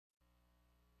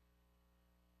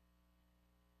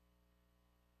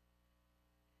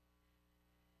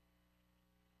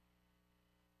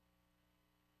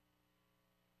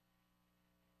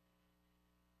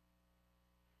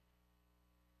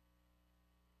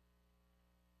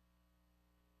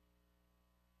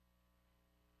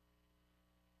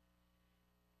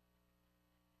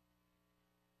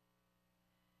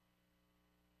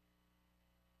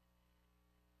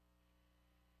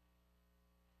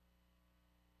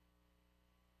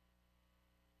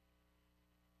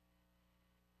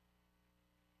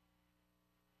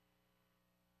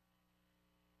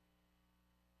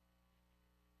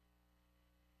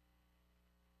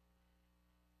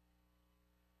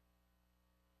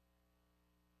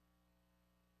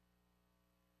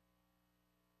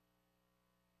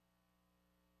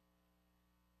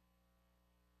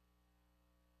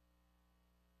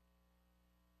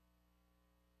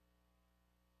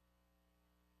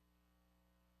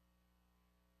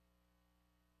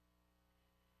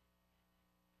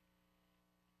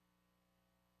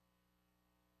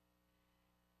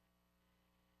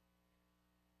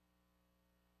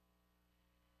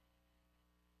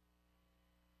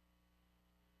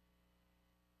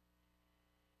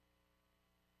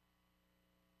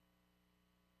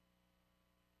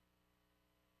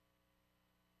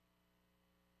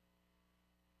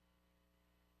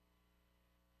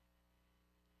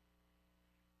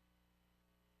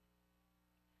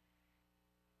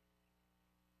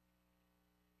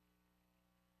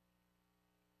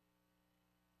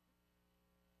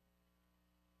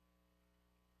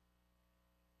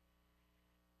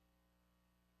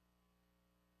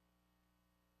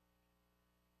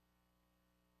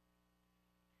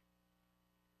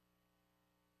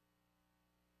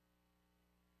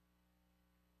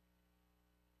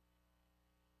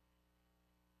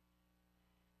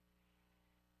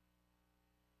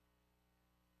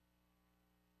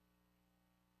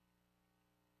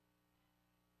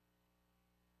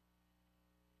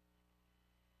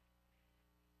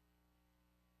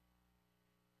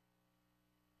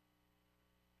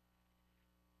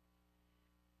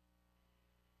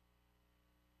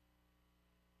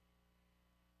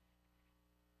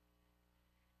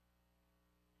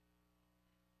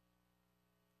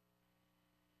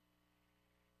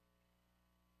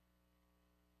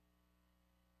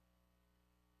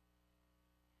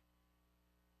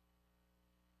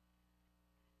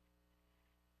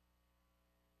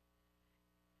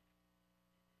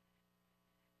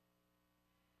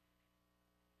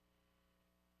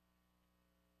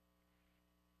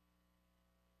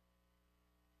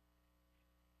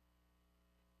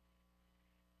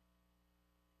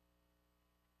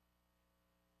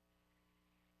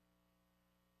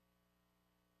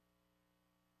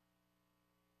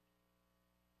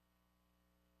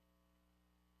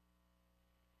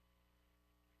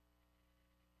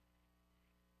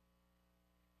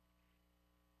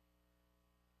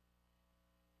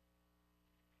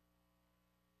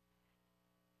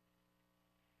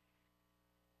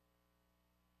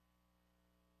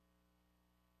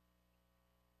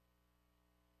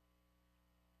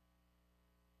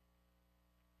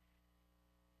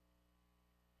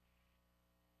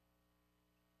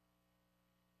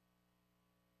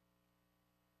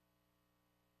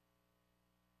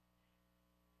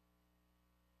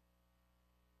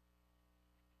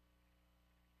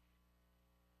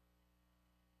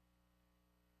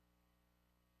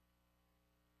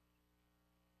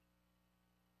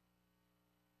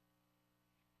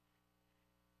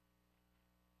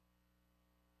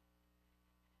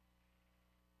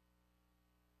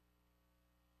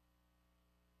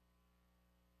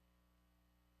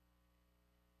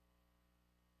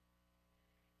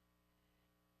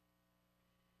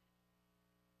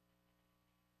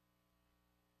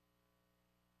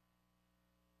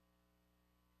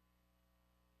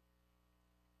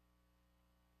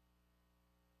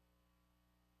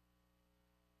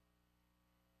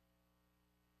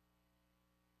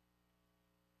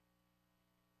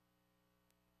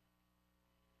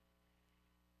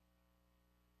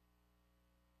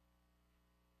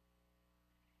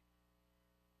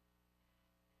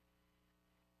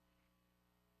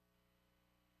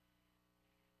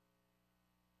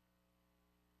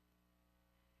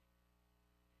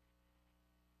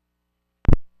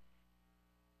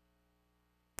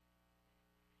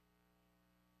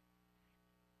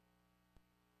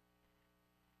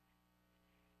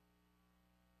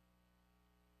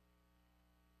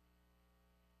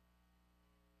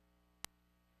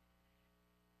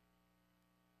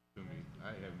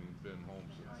been home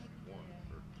since 1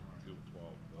 or till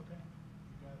 12. Okay.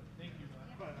 You got it. Thank you.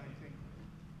 But I think,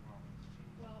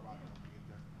 well, why don't we get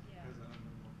there? Yeah. Because I don't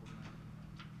know if we're not,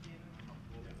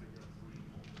 we'll figure out the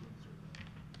remote survey.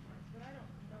 But I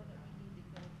don't know that we need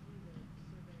to go through the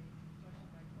survey question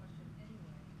by question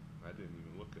anyway. I didn't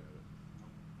even look at it.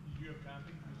 Did you have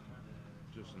copies?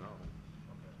 Just now.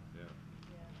 Okay. Yeah.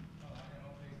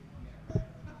 Yeah.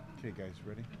 Okay, guys,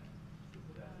 ready?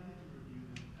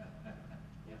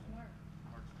 Where's Mark?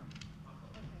 Mark's coming.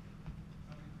 Okay.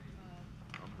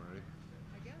 I'm ready.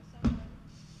 I guess I'm ready.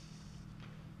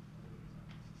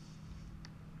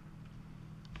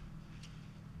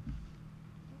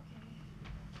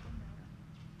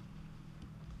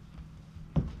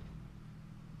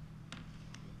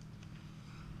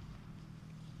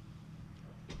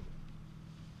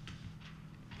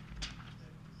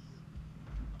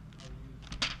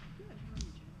 Good, how are you,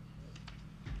 Jim?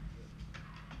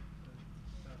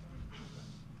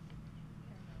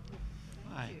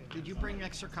 Hi. Did you bring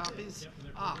extra copies? Yep,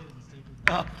 they're Ah. printed and stapled.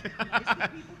 Oh.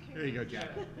 There you go, Jack.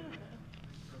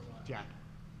 Jack.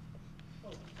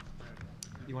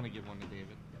 You want to give one to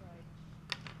David? Right.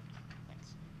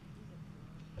 Thanks.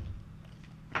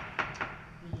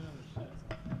 Here's another set.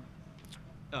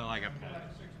 Oh, I got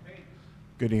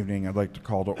Good evening. I'd like to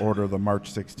call to order the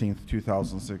March 16th,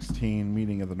 2016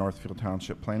 meeting of the Northfield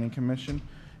Township Planning Commission.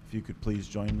 If you could please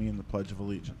join me in the Pledge of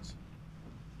Allegiance.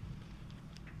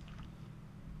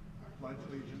 I pledge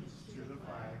allegiance to the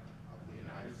flag of the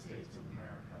United States of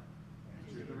America and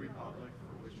to the republic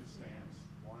for which it stands,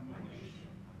 one nation,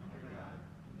 under God,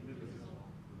 indivisible,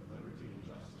 with liberty and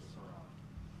justice for all.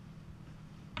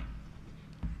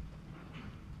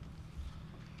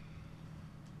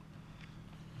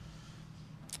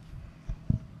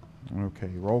 Okay,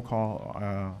 roll call.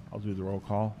 I'll do the roll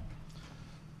call.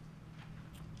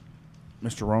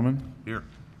 Mr. Roman? Here.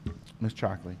 Ms.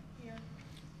 Chalkley? Here.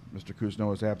 Mr.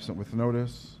 Kuzno is absent with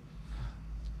notice.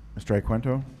 Mr.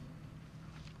 Iaquinto?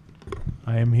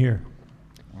 I am here.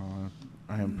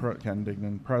 I am Ken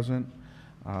Dignan present.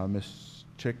 Ms.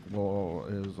 Chick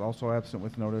is also absent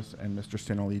with notice, and Mr.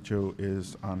 Stanolicho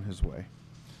is on his way.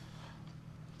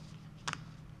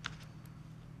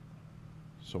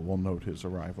 So we'll note his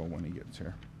arrival when he gets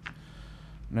here.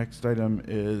 Next item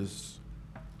is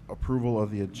approval of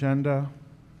the agenda.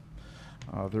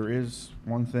 There is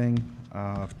one thing.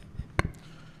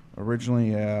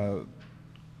 Originally,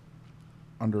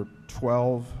 under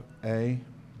 12A,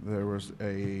 there was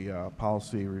a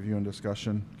policy review and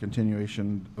discussion,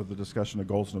 continuation of the discussion of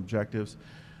goals and objectives.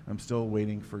 I'm still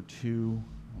waiting for 2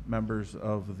 members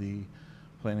of the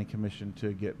Planning Commission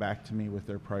to get back to me with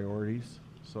their priorities.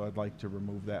 So I'd like to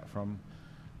remove that from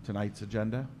tonight's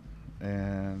agenda,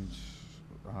 and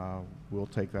we'll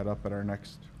take that up at our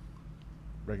next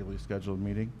regularly scheduled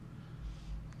meeting.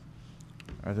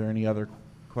 Are there any other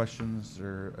questions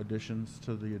or additions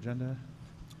to the agenda?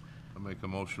 I make a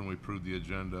motion, we approve the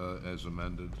agenda as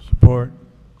amended. Support.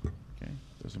 Okay,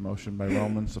 there's a motion by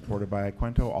Roman, supported by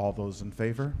Iaquinto. All those in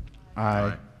favor?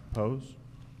 Aye. Opposed?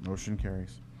 Motion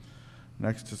carries.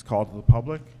 Next is call to the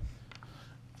public.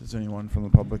 If there's anyone from the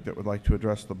public that would like to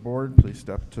address the board, please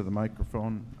step to the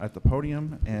microphone at the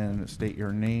podium and state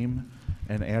your name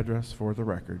and address for the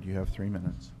record. You have 3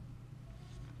 minutes.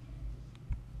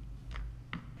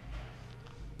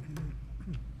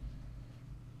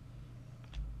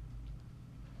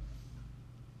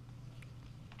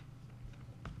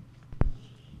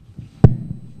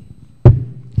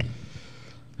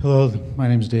 Hello, my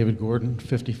name is David Gordon,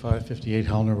 5558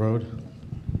 Helner Road.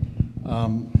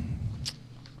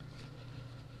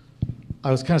 I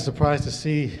was kind of surprised to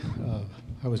see,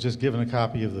 I was just given a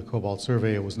copy of the Cobalt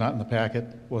survey. It was not in the packet,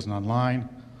 wasn't online,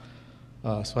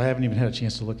 so I haven't even had a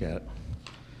chance to look at it.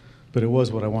 But it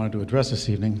was what I wanted to address this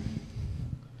evening.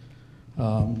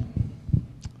 There's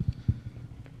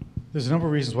a number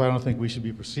of reasons why I don't think we should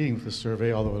be proceeding with this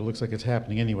survey, although it looks like it's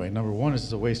happening anyway. Number one is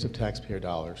it's a waste of taxpayer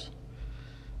dollars.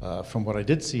 From what I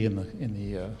did see in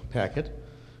the packet,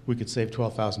 we could save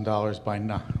 $12,000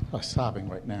 by stopping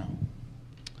right now.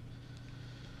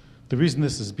 The reason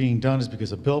this is being done is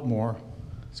because of Biltmore.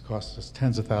 It's cost us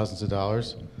tens of thousands of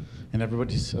dollars, and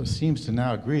everybody seems to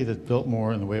now agree that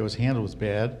Biltmore and the way it was handled was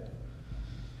bad,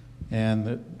 and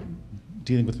that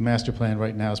dealing with the master plan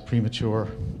right now is premature,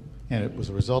 and it was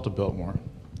a result of Biltmore.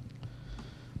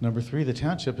 Number three, the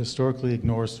township historically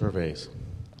ignores surveys.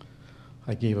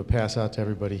 I gave a pass out to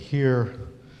everybody here,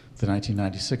 the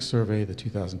 1996 survey, the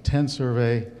 2010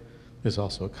 survey. There's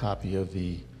also a copy of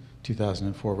the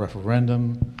 2004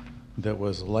 referendum that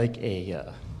was like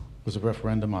was a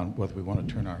referendum on whether we want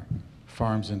to turn our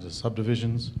farms into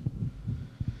subdivisions.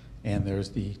 and there's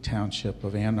the Township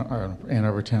of Ann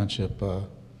Arbor Township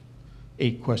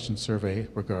 8-question survey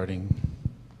regarding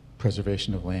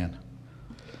preservation of land.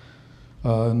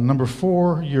 Number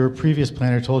 4, your previous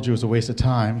planner told you it was a waste of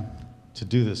time to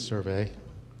do this survey,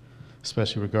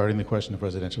 especially regarding the question of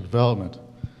residential development.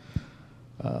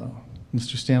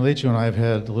 Mr. Stanleycho and I have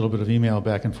had a little bit of email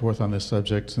back and forth on this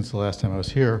subject since the last time I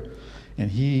was here,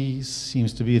 and he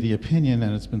seems to be of the opinion,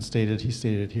 and it's been stated, he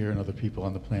stated it here, and other people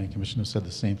on the Planning Commission have said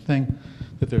the same thing,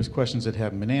 that there's questions that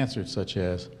haven't been answered, such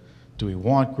as, do we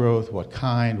want growth, what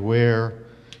kind, where,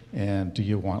 and do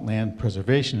you want land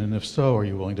preservation, and if so, are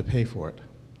you willing to pay for it?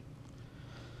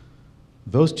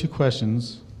 Those 2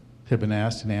 questions have been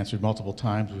asked and answered multiple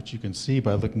times, which you can see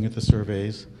by looking at the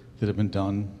surveys that have been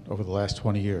done over the last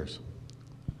 20 years.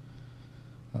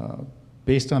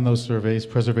 Based on those surveys,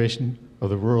 preservation of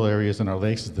the rural areas and our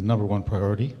lakes is the #1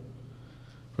 priority.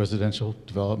 Residential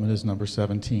development is number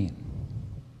 17.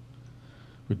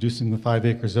 Reducing the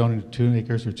 5-acre zoning to 2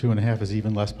 acres or 2.5 is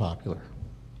even less popular.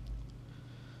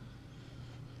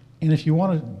 And if you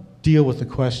want to deal with the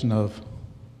question of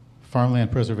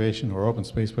farmland preservation or open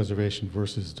space preservation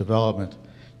versus development,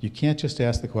 you can't just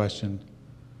ask the question,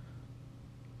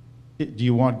 do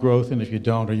you want growth, and if you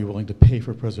don't, are you willing to pay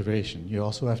for preservation? You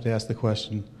also have to ask the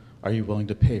question, are you willing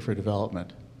to pay for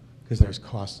development? Because there's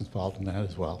costs involved in that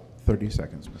as well. 30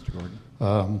 seconds, Mr.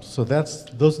 Gordon. So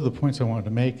those are the points I wanted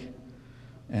to make.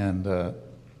 And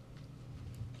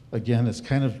again, it's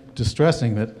kind of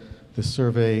distressing that the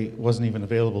survey wasn't even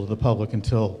available to the public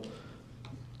until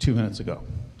 2 minutes ago.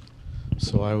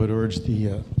 So I would urge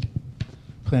the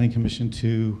Planning Commission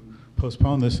to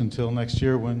postpone this until next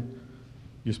year, when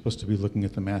you're supposed to be looking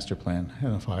at the master plan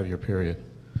in a 5-year period.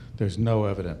 There's no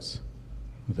evidence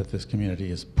that this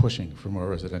community is pushing for more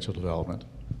residential development.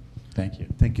 Thank you.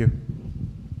 Thank you.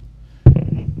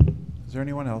 Is there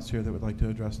anyone else here that would like to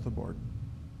address the board?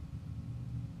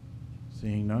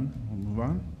 Seeing none, we'll move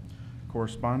on.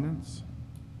 Correspondence.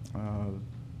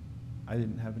 I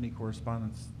didn't have any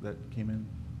correspondence that came in.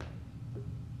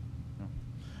 No.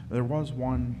 There was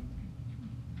one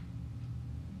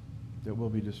that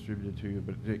will be distributed to you,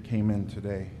 but it came in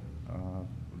today.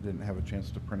 Didn't have a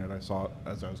chance to print it. I saw it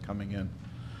as I was coming in.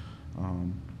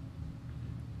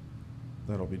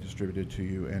 That'll be distributed to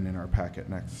you and in our packet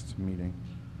next meeting.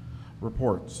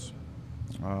 Reports.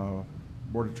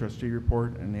 Board of Trustee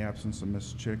report. In the absence of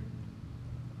Ms. Chick,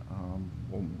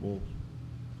 we'll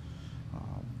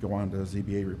go on to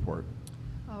ZBA report.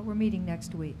 We're meeting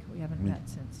next week. We haven't met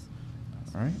since.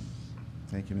 All right.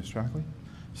 Thank you, Ms. Shockley.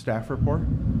 Staff report.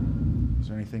 Is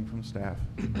there anything from staff?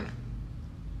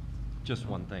 Just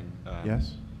one thing.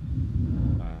 Yes.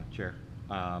 Chair.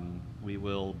 We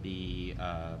will be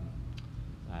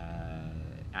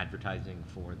advertising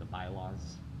for the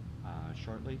bylaws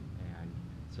shortly, and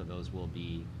so those will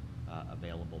be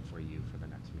available for you for the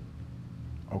next meeting.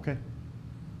 Okay.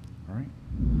 All right.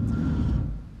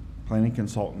 Planning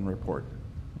consultant report.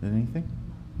 Anything?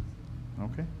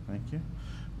 Okay, thank you.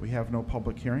 We have no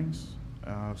public hearings,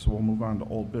 so we'll move on to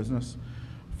old business.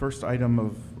 First item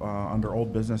of under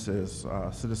old business is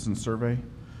citizen survey,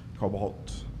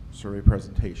 Cobalt survey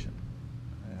presentation.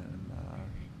 And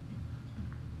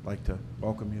I'd like to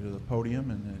welcome you to the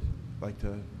podium, and I'd like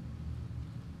to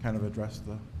kind of address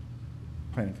the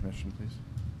Planning Commission, please.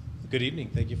 Good evening.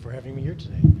 Thank you for having me here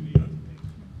today.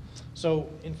 So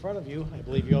in front of you, I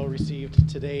believe you all received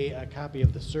today a copy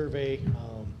of the survey.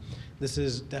 This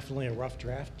is definitely a rough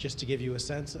draft, just to give you a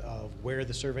sense of where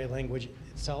the survey language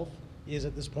itself is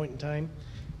at this point in time.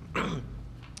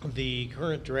 The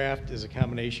current draft is a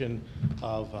combination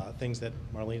of things that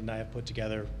Marlene and I have put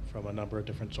together from a number of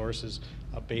different sources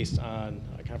based on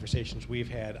conversations we've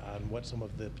had on what some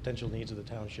of the potential needs of the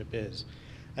township is.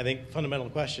 I think fundamental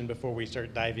question before we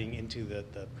start diving into the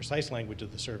precise language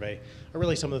of the survey are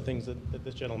really some of the things that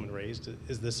this gentleman raised.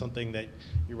 Is this something that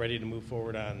you're ready to move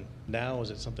forward on now? Is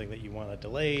it something that you want to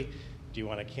delay? Do you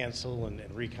want to cancel and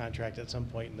recontract at some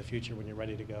point in the future when you're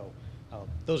ready to go?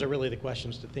 Those are really the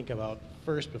questions to think about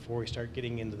first before we start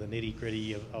getting into the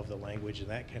nitty-gritty of the language and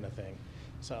that kind of thing.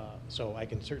 So I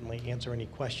can certainly answer any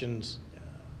questions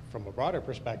from a broader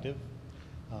perspective,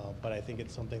 but I think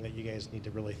it's something that you guys need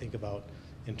to really think about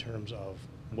in terms of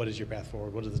what is your path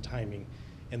forward, what is the timing,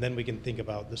 and then we can think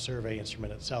about the survey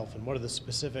instrument itself and what are the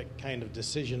specific kind of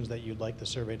decisions that you'd like the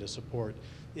survey to support,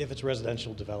 if it's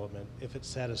residential development, if it's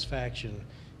satisfaction,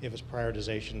 if it's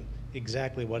prioritization,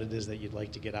 exactly what it is that you'd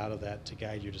like to get out of that to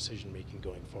guide your decision making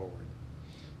going forward.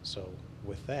 So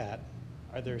with that,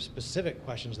 are there specific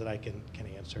questions that I can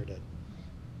answer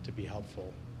to be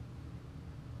helpful?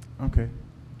 Okay.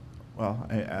 Well,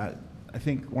 I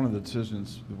think one of the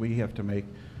decisions that we have to make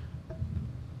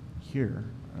here,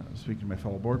 speaking to my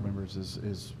fellow board members,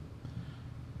 is,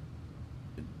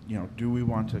 you know, do we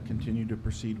want to continue to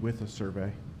proceed with a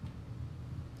survey?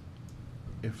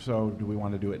 If so, do we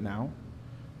want to do it now?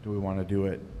 Do we want to do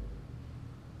it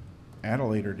at a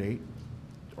later date?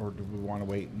 Or do we want to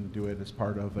wait and do it as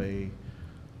part of a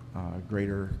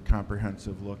greater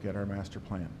comprehensive look at our master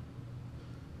plan?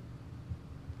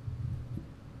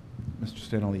 Mr.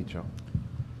 Stanalicho.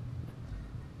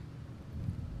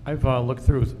 I've looked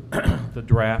through the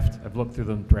draft. I've looked through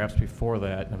the drafts before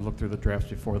that, and I've looked through the drafts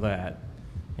before that,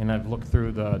 and I've looked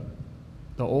through the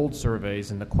old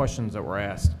surveys and the questions that were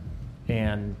asked.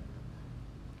 And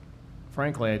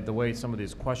frankly, the way some of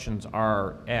these questions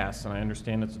are asked, and I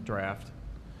understand it's a draft,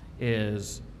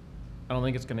 is I don't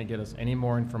think it's going to get us any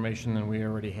more information than we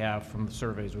already have from the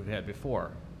surveys we've had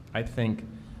before. I think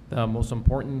the most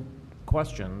important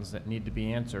questions that need to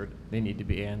be answered, they need to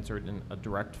be answered in a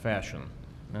direct fashion.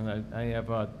 And I have,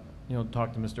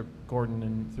 talked to Mr. Gordon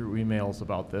and through emails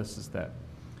about this, is that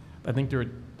I think there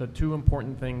are the two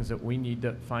important things that we need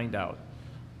to find out.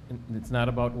 And it's not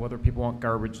about whether people want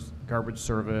garbage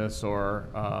service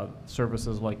or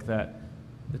services like that.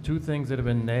 The two things that have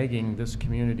been nagging this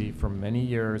community for many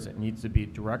years, it needs to be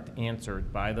direct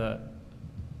answered by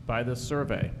the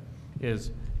survey,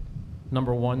 is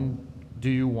number one, do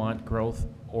you want growth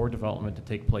or development to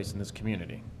take place in this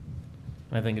community?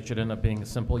 And I think it should end up being a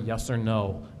simple yes or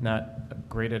no, not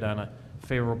graded on a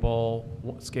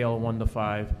favorable scale of 1 to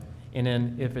 5. And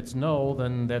then if it's no,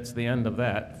 then that's the end of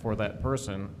that for that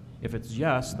person. If it's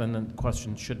yes, then the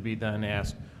question should be then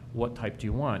asked, what type do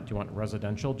you want? Do you want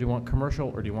residential, do you want commercial,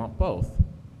 or do you want both?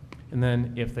 And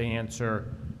then if they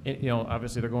answer,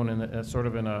 obviously they're going in a sort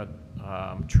of in a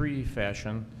tree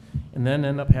fashion, and then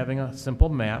end up having a simple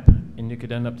map, and you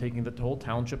could end up taking the whole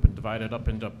township and divide it up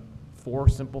into 4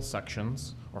 simple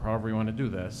sections, or however you want to do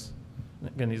this.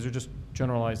 Again, these are just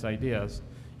generalized ideas,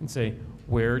 and say,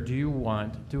 where do you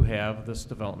want to have this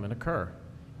development occur?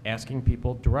 Asking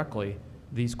people directly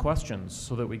these questions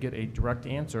so that we get a direct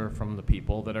answer from the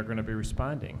people that are going to be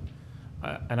responding.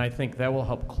 And I think that will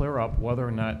help clear up whether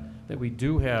or not that we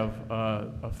do have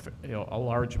a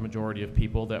large majority of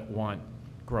people that want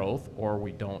growth, or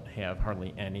we don't have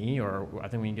hardly any, or I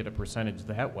think we can get a percentage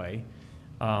that way.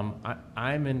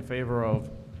 I'm in favor of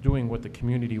doing what the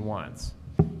community wants.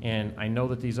 And I know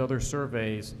that these other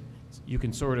surveys, you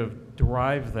can sort of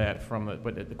derive that from it,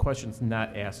 but the question's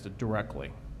not asked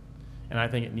directly. And I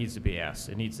think it needs to be asked.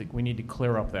 We need to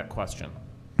clear up that question.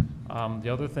 The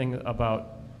other thing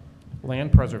about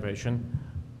land preservation,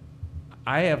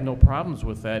 I have no problems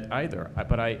with that either.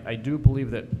 But I do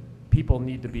believe that people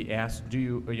need to be asked, do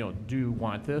you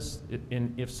want this?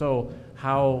 And if so,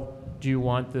 how do you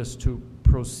want this to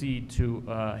proceed to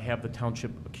have the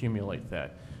township accumulate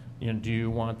that? Do you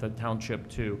want the township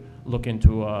to look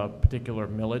into a particular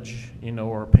millage,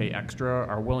 or pay extra?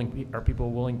 Are people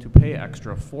willing to pay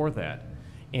extra for that?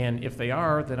 And if they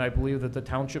are, then I believe that the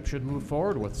township should move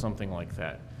forward with something like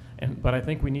that. But I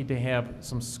think we need to have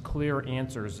some clear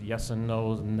answers, yes and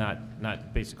no,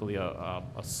 not basically a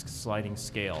sliding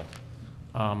scale.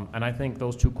 And I think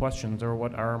those two questions are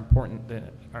what are important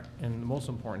and most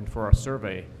important for our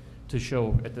survey to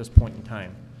show at this point in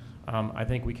time. I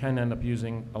think we can end up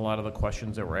using a lot of the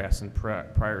questions that were asked in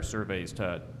prior surveys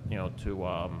to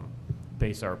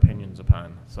base our opinions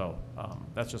upon. So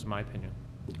that's just my opinion.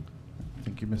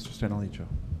 Thank you, Mr. Stanalicho.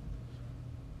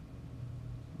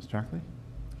 Ms. Trackley?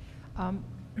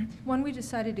 When we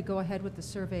decided to go ahead with the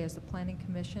survey as the Planning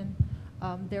Commission,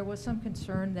 there was some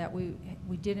concern that we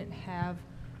didn't have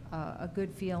a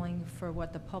good feeling for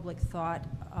what the public thought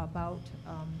about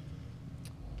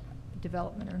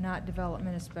development or not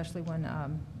development, especially when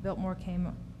Biltmore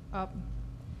came up.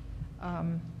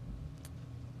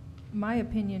 My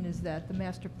opinion is that the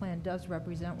master plan does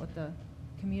represent what the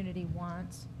community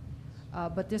wants,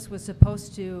 but this was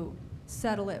supposed to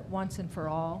settle it once and for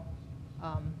all,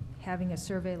 having a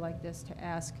survey like this to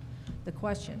ask the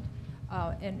question.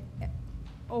 And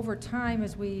over time,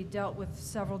 as we dealt with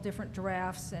several different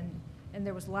drafts, and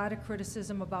there was a lot of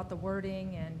criticism about the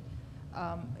wording, and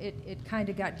it kind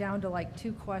of got down to like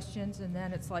 2 questions, and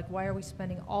then it's like, why are we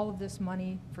spending all of this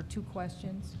money for 2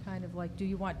 questions? Kind of like, do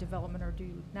you want development or do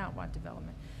you not want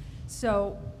development?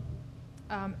 So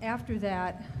after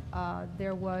that,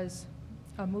 there was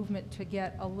a movement to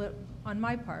get on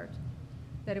my part,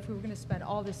 that if we were going to spend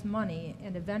all this money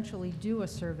and eventually do a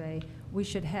survey, we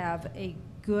should have a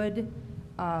good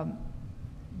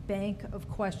bank of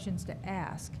questions to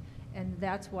ask. And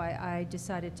that's why I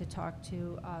decided to talk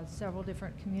to several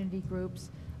different community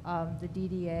groups, the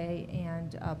DDA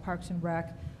and Parks and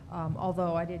Rec,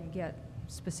 although I didn't get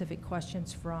specific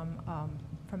questions from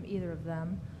either of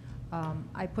them.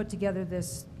 I put together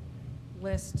this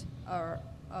list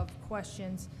of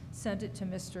questions, sent it to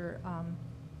Mr.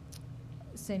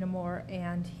 St. Amour,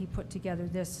 and he put together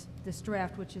this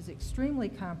draft, which is extremely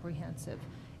comprehensive.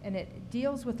 And it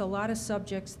deals with a lot of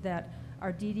subjects that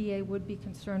our DDA would be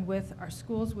concerned with, our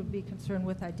schools would be concerned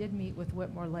with. I did meet with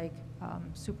Whitmore Lake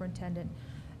superintendent,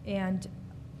 and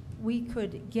we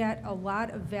could get a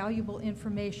lot of valuable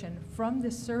information from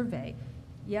this survey.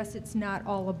 Yes, it's not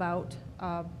all about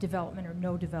development or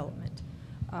no development.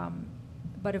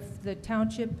 But if the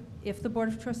township, if the Board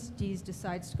of Trustees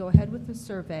decides to go ahead with the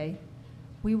survey,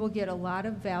 we will get a lot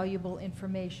of valuable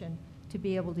information to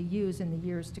be able to use in the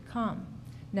years to come.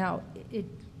 Now,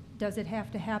 does it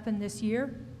have to happen this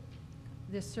year,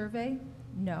 this survey?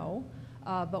 No,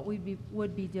 but we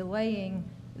would be delaying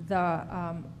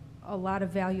a lot of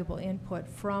valuable input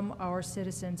from our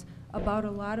citizens about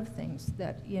a lot of things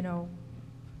that, you know,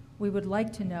 we would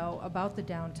like to know about the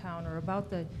downtown or about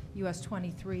the US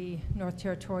 23 North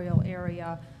Territorial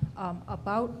area,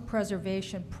 about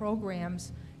preservation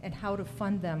programs and how to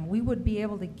fund them. We would be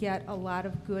able to get a lot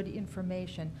of good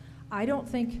information. I don't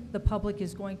think the public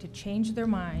is going to change their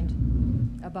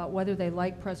mind about whether they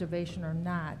like preservation or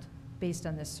not based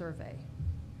on this survey.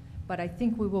 But I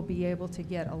think we will be able to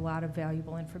get a lot of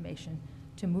valuable information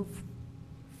to move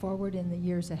forward in the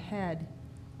years ahead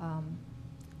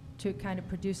to kind of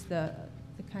produce the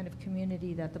kind of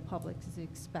community that the public is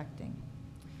expecting.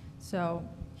 So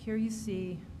here you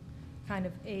see kind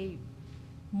of a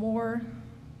more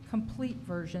complete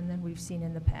version than we've seen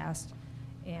in the past.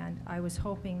 And I was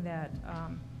hoping that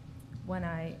when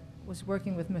I was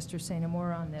working with Mr. St.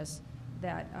 Amour on this,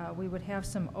 that we would have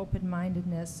some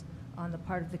open-mindedness on the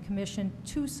part of the commission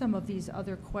to some of these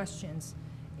other questions,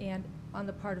 and on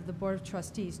the part of the Board of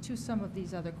Trustees to some of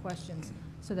these other questions,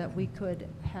 so that we could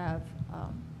have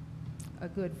a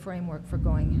good framework for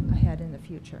going ahead in the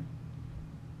future.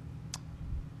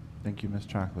 Thank you, Ms.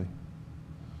 Chockley.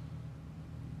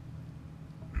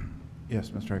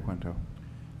 Yes, Mr. Iaquinto.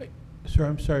 Sir,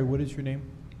 I'm sorry, what is your name?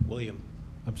 William.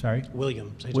 I'm sorry?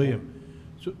 William. William.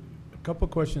 So, a couple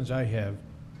of questions I have.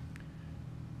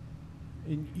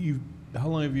 How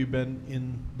long have you been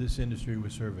in this industry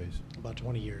with surveys? About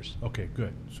 20 years. Okay,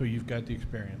 good. So you've got the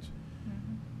experience.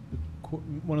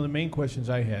 One of the main questions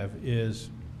I have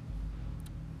is,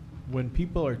 when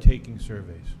people are taking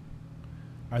surveys,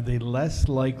 are they less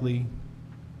likely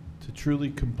to truly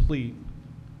complete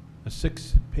a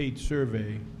 6-page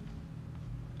survey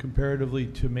comparatively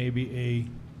to maybe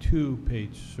a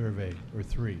 2-page survey or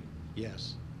 3?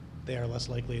 Yes. They are less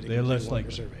likely to They are less complete a longer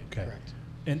likely. survey. Okay. Correct.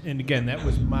 And again, that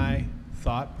was my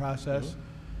thought process.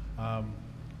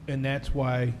 And that's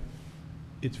why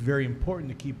it's very important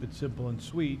to keep it simple and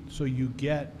sweet, so you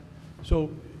get,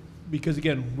 because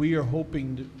again, we are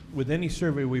hoping with any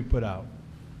survey we put out,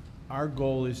 our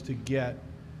goal is to get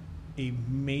a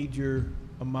major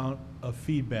amount of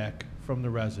feedback from the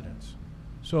residents.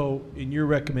 So in your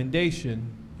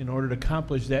recommendation, in order to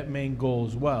accomplish that main goal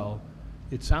as well,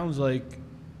 it sounds like,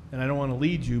 and I don't want to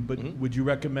lead you, but would you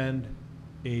recommend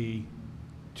a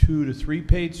 2 to 3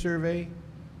 page survey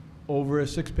over a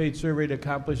 6-page survey to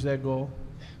accomplish that goal?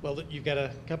 Well, you've got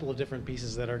a couple of different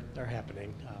pieces that are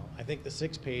happening. I think the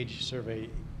 6-page survey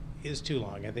is too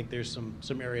long. I think there's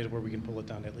some areas where we can pull it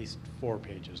down to at least 4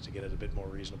 pages to get it a bit more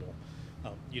reasonable.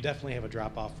 You definitely have a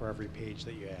drop-off for every page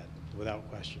that you add, without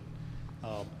question.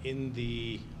 In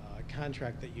the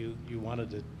contract that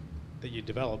you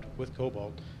developed with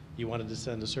Cobalt, you wanted to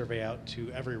send a survey out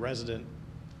to every resident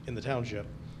in the township,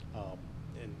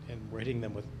 and we're hitting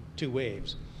them with 2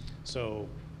 waves. So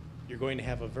you're going to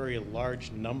have a very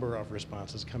large number of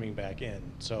responses coming back in.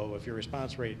 So if your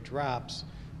response rate drops,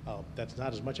 that's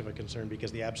not as much of a concern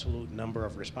because the absolute number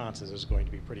of responses is going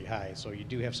to be pretty high. So you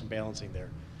do have some balancing there.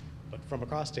 But from a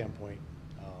cost standpoint,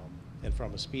 and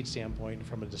from a speed standpoint, and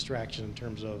from a distraction in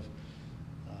terms of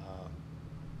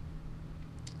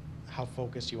how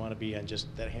focused you want to be on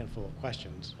just that handful of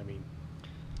questions, I mean,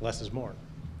 less is more.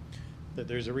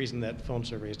 There's a reason that phone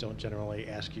surveys don't generally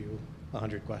ask you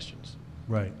 100 questions.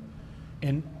 Right.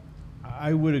 And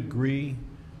I would agree,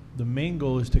 the main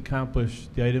goal is to accomplish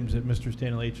the items that Mr.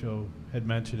 Stanilecho had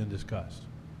mentioned and discussed.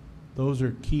 Those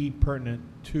are key, pertinent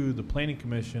to the Planning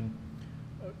Commission.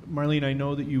 Marlene, I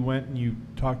know that you went and you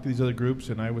talked to these other groups,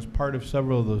 and I was part of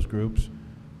several of those groups,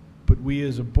 but we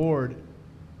as a board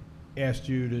asked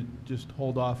you to just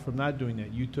hold off from not doing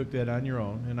that. You took that on your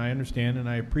own, and I understand and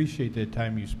I appreciate that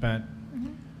time you spent.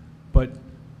 But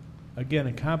again,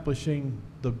 accomplishing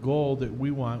the goal that we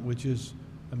want, which is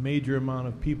a major amount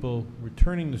of people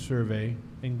returning the survey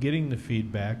and getting the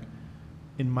feedback,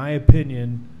 in my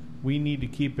opinion, we need to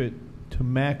keep it to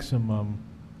maximum.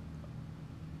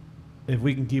 If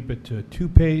we can keep it to a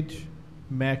 2-page,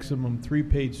 maximum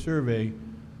 3-page survey,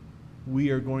 we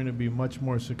are going to be much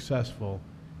more successful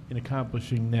in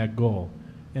accomplishing that goal.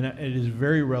 And it is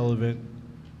very relevant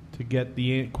to get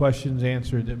the questions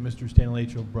answered that Mr.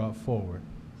 Stanleycho brought forward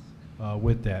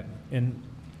with that. And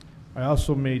I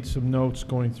also made some notes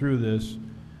going through this.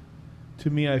 To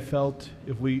me, I felt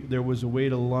if there was a way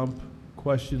to lump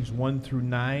questions 1 through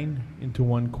 9 into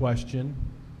one question,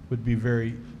 would be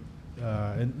very,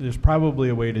 and there's probably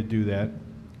a way to do that.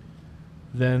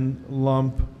 Then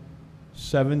lump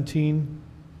 17,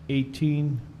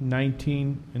 18,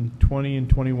 19, and 20 and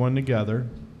 21 together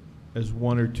as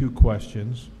 1 or 2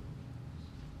 questions.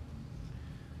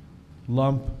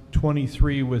 Lump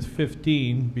 23 with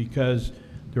 15 because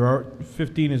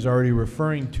 15 is already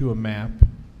referring to a map.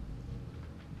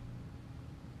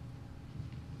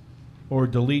 Or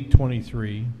delete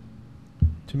 23.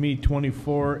 To me,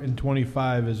 24 and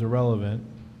 25 is irrelevant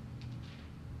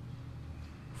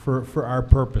for our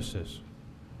purposes.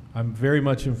 I'm very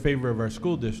much in favor of our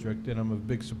school district, and I'm a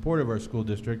big supporter of our school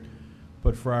district,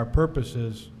 but for our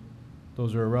purposes,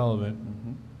 those are irrelevant.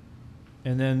 Mm-hmm.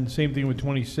 And then same thing with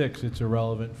 26, it's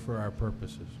irrelevant for our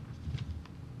purposes.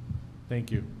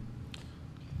 Thank you.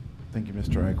 Thank you,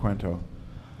 Mr. Iaquinto.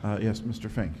 Yes,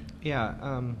 Mr. Fink.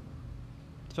 Yeah,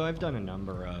 so I've done a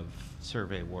number of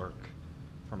survey work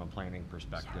from a planning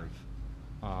perspective,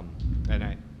 and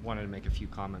I wanted to make a few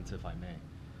comments if I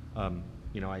may.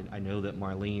 You know, I know that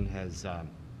Marlene has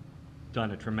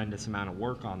done a tremendous amount of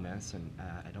work on this, and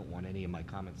I don't want any of my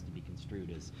comments to be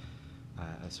construed as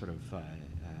a sort of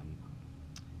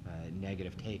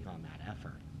negative take on that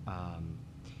effort.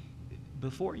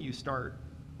 Before you start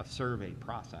a survey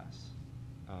process,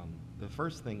 the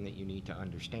first thing that you need to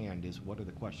understand is what are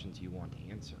the questions you want to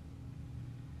answer.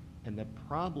 And the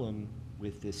problem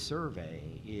with this survey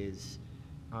is,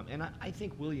 and I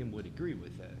think William would agree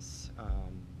with this,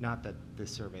 not that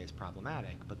this survey is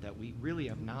problematic, but that we really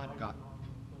have not got,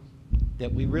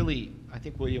 I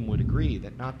think William would agree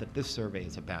that not that this survey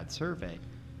is a bad survey,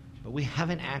 but we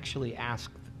haven't actually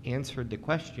answered the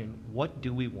question, what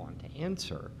do we want to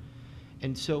answer?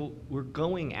 And so we're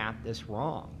going at this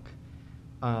wrong.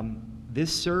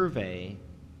 This survey,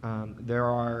 there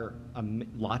are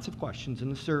lots of questions in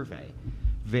the survey.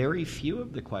 Very few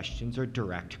of the questions are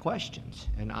direct questions.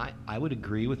 And I would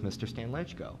agree with Mr.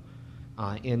 Stanleycho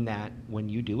in that when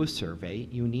you do a survey,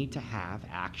 you need to have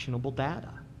actionable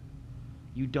data.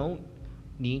 You don't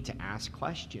need to ask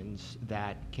questions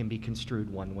that can be construed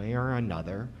one way or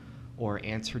another, or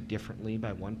answered differently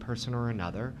by one person or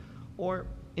another, or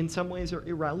in some ways are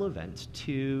irrelevant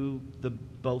to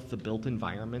both the built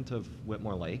environment of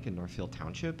Whitmore Lake and Northfield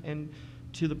Township and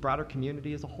to the broader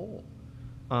community as a whole.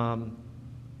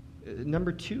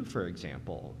 Number 2, for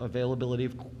example, availability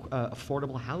of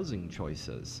affordable housing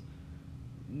choices.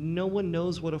 No one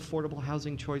knows what affordable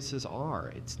housing choices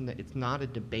are. It's not a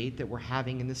debate that we're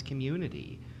having in this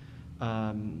community.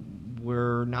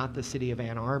 We're not the city of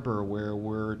Ann Arbor where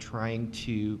we're trying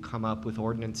to come up with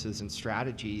ordinances and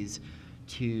strategies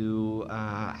to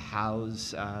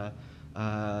house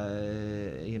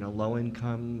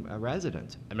low-income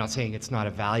residents. I'm not saying it's not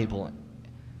a valuable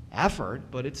effort,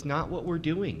 but it's not what we're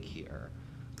doing here.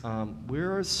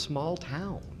 We're a small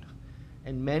town,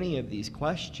 and many of these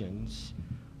questions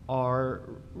are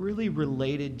really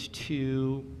related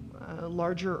to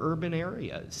larger urban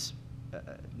areas.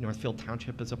 Northfield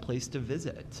Township is a place to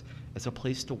visit, it's a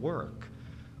place to work.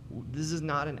 This is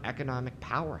not an economic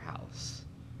powerhouse.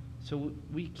 So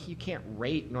you can't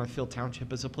rate Northfield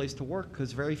Township as a place to work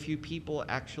because very few people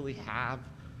actually have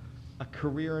a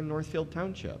career in Northfield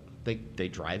Township. They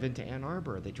drive into Ann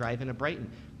Arbor, they drive into Brighton.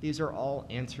 These are all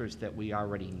answers that we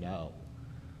already know.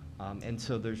 And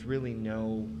so there's really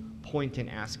no point in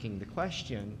asking the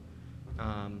question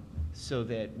so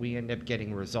that we end up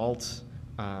getting results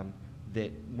that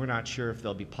we're not sure if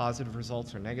they'll be positive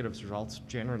results or negative results.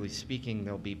 Generally speaking,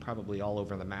 they'll be probably all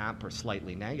over the map or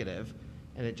slightly negative,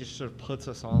 and it just sort of puts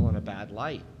us all in a bad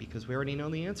light because we already know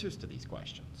the answers to these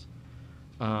questions.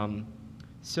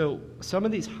 So some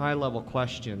of these high-level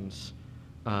questions,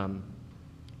 I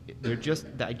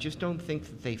just don't think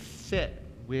that they fit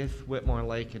with Whitmore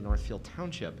Lake and Northfield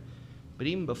Township. But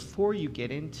even before you get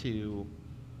into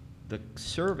the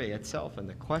survey itself and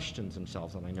the questions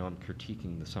themselves, and I know I'm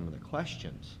critiquing some of the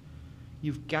questions,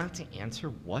 you've got to answer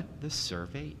what the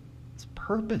survey's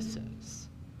purpose is.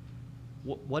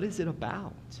 What is it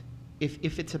about?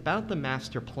 If it's about the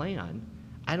master plan,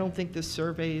 I don't think this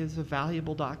survey is a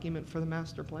valuable document for the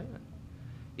master plan.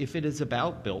 If it is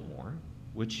about Biltmore,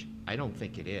 which I don't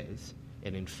think it is.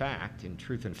 And in fact, in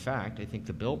truth and fact, I think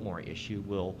the Biltmore issue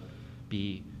will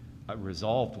be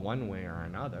resolved one way or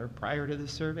another prior to the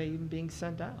survey even being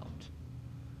sent out.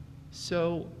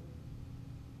 So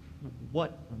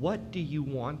what do you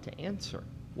want to answer?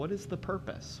 What is the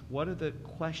purpose? What are the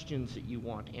questions that you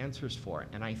want answers for?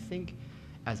 And I think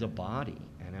as a body,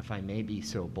 and if I may be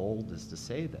so bold as to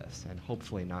say this, and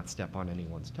hopefully not step on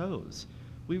anyone's toes,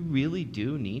 we really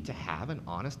do need to have an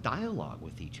honest dialogue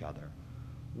with each other.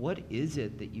 What is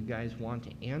it that you guys want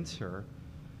to answer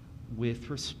with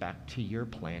respect to your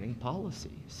planning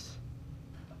policies?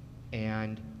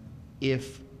 And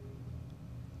if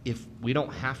we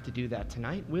don't have to do that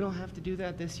tonight, we don't have to do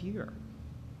that this year.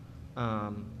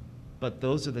 But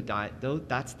those are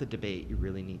that's the debate you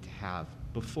really need to have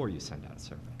before you send out a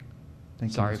survey.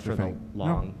 Thank you, Sorry Mr. for Fink. the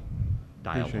long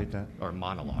dialogue Appreciate that. or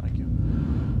monologue. Thank you.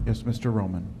 Yes, Mr.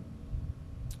 Roman.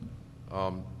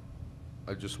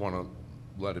 I just want to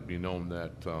let it be known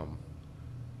that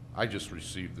I just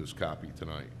received this copy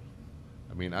tonight.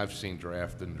 I mean, I've seen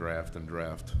draft and draft and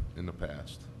draft in the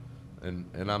past, and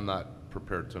I'm not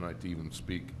prepared tonight to even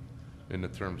speak in the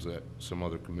terms that some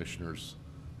other commissioners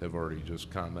have already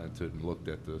just commented and looked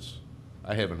at this.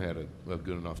 I haven't had a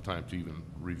good enough time to even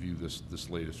review this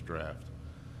latest draft,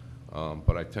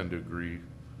 but I tend to agree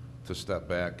to step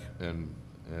back and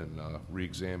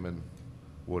re-examine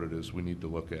what it is we need to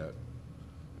look at,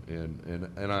 and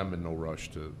I'm in no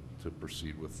rush to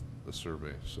proceed with the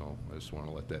survey, so I just want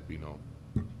to let that be known.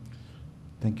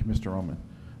 Thank you, Mr. Roman.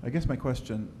 I guess my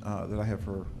question that I have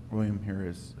for William here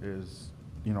is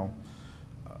you know,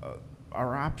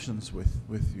 our options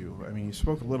with you. I mean, you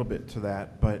spoke a little bit to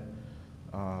that, but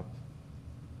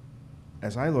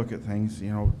as I look at things,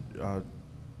 you know,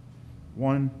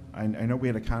 one, I know we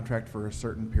had a contract for a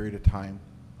certain period of time.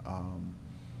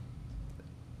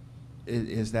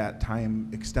 Is that time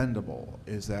extendable?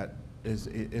 Is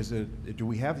it? Do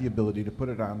we have the ability to put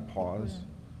it on pause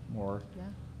more? Yeah.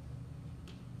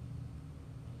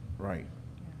 Right.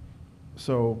 Yeah.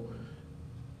 So,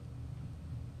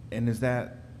 and is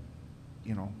that,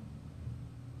 you know?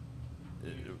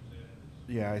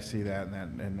 Yeah, I see that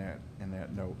in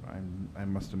that note. I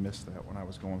must have missed that when I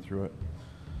was going through it.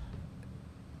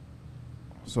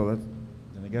 So that,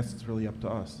 and I guess it's really up to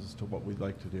us as to what we'd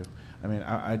like to do. I mean,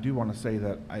 I do want to say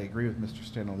that I agree with Mr.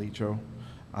 Stanilicho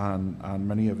on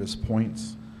many of his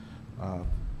points.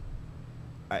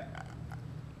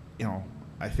 You know,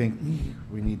 I think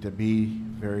we need to be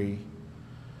very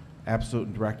absolute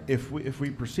and direct. If we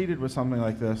proceeded with something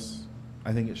like this,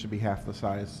 I think it should be half the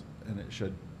size, and it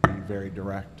should be very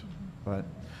direct. But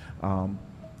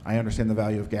I understand the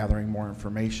value of gathering more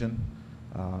information.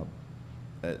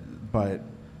 But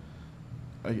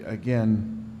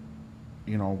again,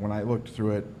 you know, when I looked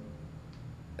through it,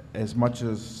 as much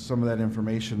as some of that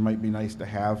information might be nice to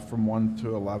have from 1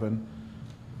 to 11,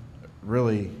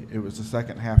 really it was the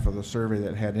second half of the survey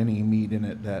that had any meat in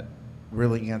it that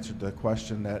really answered the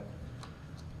question that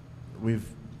we've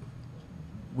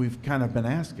kind of been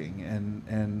asking,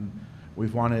 and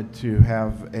we've wanted to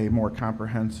have a more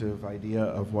comprehensive idea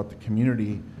of what the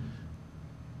community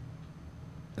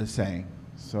is saying.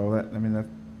 So that, I mean,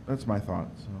 that's my thought.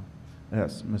 So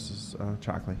yes, Mrs.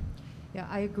 Chalkley. Yeah,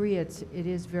 I agree. It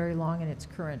is very long in its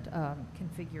current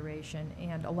configuration,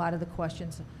 and a lot of the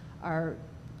questions are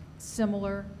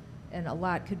similar, and a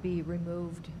lot could be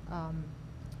removed,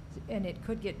 and it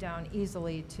could get down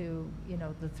easily to, you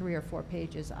know, the 3 or 4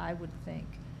 pages, I would think.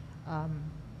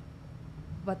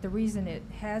 But the reason it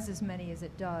has as many as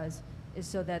it does is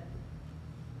so that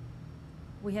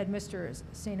we had Mr.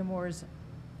 St. Amour's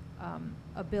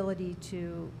ability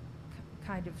to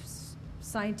kind of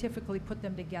scientifically put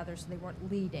them together so they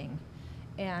weren't leading,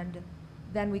 and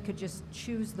then we could just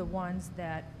choose the ones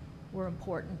that were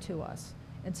important to us.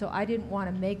 And so I didn't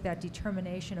want to make that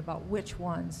determination about which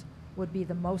ones would be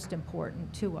the most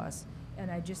important to us, and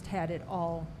I just had it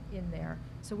all in there.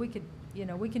 So we could, you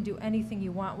know, we can do anything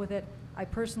you want with it. I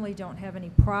personally don't have any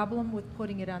problem with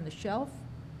putting it on the shelf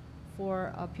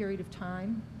for a period of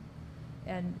time,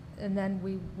 and then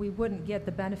we wouldn't get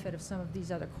the benefit of some of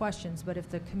these other questions. But if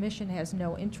the commission has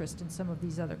no interest in some of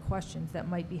these other questions that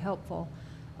might be helpful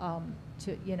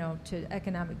to, you know, to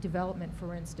economic development,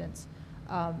 for instance,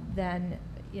 then,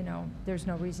 you know, there's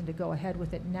no reason to go ahead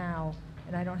with it now.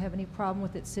 And I don't have any problem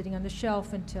with it sitting on the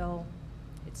shelf until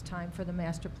it's time for the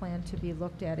master plan to be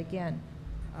looked at again.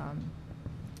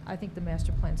 I think the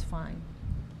master plan's fine.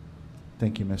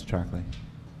 Thank you, Ms. Chalkley.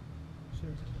 Sure.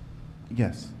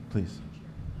 Yes, please.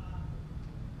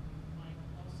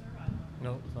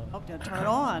 No, it's not. Oh, turn it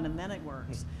on and then it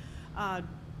works.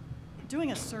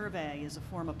 doing a survey is a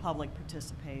form of public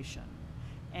participation.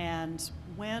 And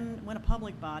when a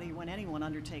public body, when anyone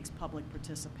undertakes public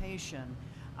participation,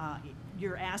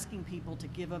 you're asking people to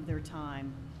give of their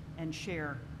time and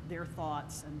share their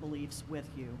thoughts and beliefs with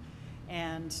you.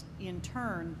 And in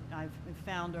turn, I've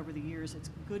found over the years it's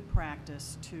good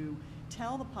practice to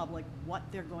tell the public what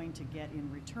they're going to get in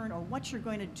return or what you're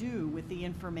going to do with the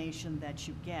information that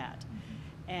you get.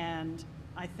 And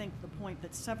I think the point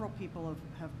that several people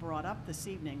have brought up this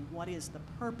evening, what is the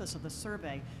purpose of the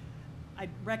survey? I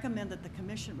recommend that the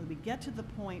commission, when we get to the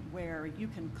point where you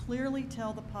can clearly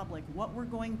tell the public what we're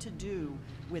going to do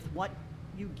with what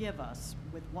you give us,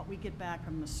 with what we get back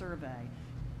from the survey,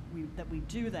 that we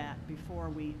do that before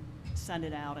we send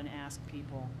it out and ask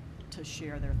people to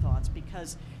share their thoughts,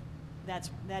 because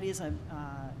that is a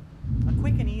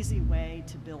quick and easy way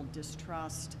to build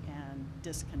distrust and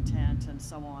discontent and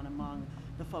so on among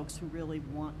the folks who really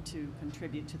want to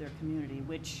contribute to their community,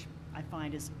 which I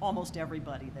find is almost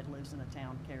everybody that lives in a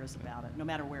town cares about it, no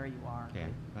matter where you are. Okay,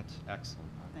 that's excellent.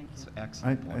 Thank you. That's an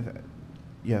excellent point.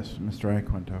 Yes, Mr.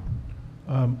 Iaquinto.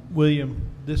 William,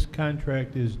 this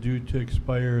contract is due to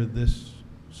expire this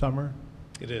summer.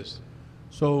 It is.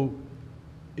 So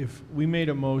if we made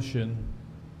a motion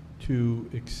to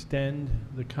extend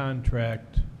the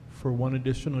contract for one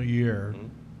additional year,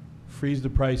 freeze the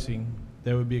pricing,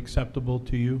 that would be acceptable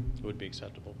to you? It would be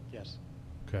acceptable, yes.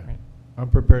 Okay. I'm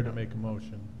prepared to make a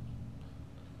motion.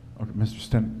 Okay, Mr.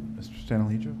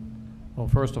 Stanalijo? Well,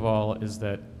 first of all, is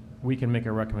that we can make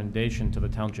a recommendation to the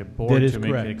Township That Board is to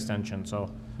make correct. the extension,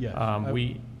 so Yes.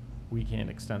 we can't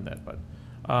extend that. But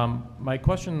my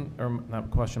question, or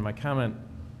not question, my comment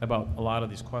about a lot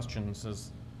of these questions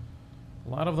is a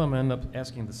lot of them end up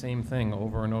asking the same thing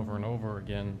over and over and over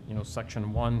again. You know,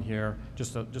 section 1 here,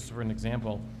 just for an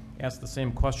example, ask the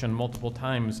same question multiple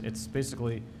times. It's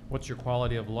basically, what's your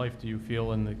quality of life do you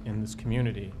feel in this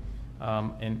community?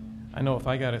 And I know if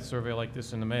I got a survey like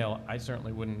this in the mail, I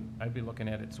certainly wouldn't, I'd be looking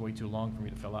at it, it's way too long for me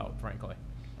to fill out, frankly.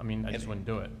 I mean, I just wouldn't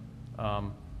do it.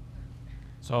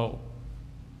 So,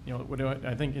 you know,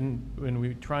 I think when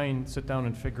we try and sit down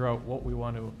and figure out what we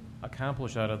want to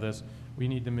accomplish out of this, we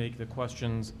need to make the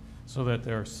questions so that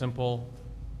they're simple,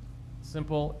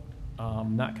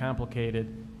 not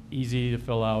complicated, easy to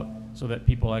fill out, so that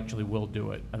people actually will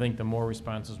do it. I think the more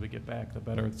responses we get back, the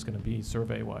better it's going to be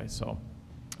survey-wise. So,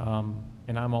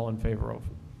 and I'm all in favor of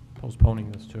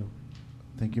postponing this too.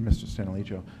 Thank you, Mr.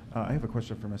 Stanalijo. I have a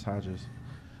question for Ms. Hodges.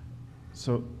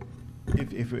 So,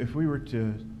 if we were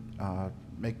to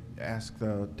ask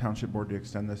the Township Board to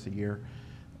extend this a year,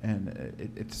 and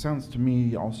it sounds to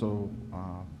me also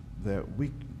that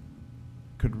we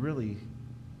could really,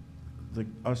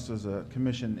 us as a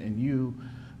commission and you,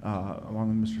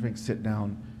 along with Mr. Fink, sit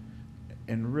down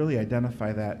and really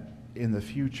identify that in the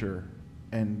future,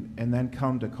 and then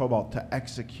come to Cobalt to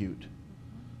execute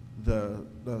the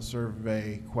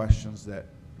survey questions that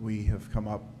we have come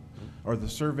up, or the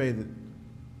survey that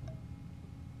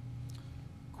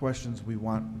questions we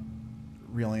want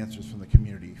real answers from the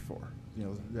community for.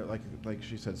 You know, like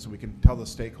she said, so we can tell the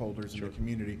stakeholders in the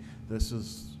community, this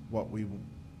is what we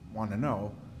want to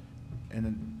know, and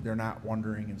then they're not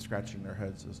wondering and scratching their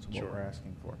heads as to what we're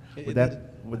asking for.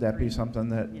 Would that be something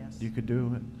that you could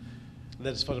do?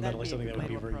 That's fundamentally something that would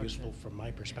be very approach useful from my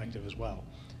perspective as well,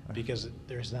 because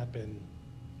there has not been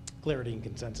clarity and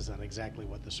consensus on exactly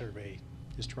what the survey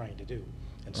is trying to do.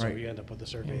 And so you end up with a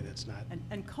survey that's not.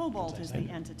 And Cobalt is the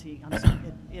entity,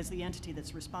 is the entity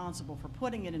that's responsible for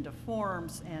putting it into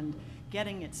forms and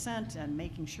getting it sent and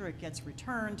making sure it gets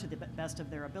returned to the best of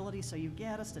their ability, so you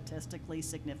get a statistically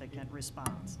significant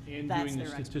response. And That's doing the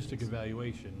their statistic expertise.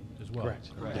 evaluation as well. Correct.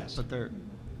 Yes. But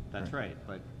that's right.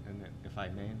 But and if I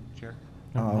may, Chair.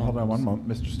 Hold on one moment,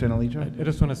 Mr. Stanalijo. I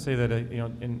just want to say that you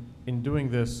know, in doing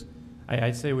this,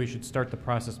 I'd say we should start the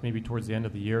process maybe towards the end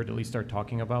of the year to at least start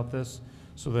talking about this,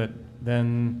 so that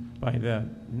then by the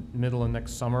middle of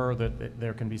next summer that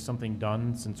there can be something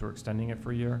done, since we're extending it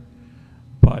for a year.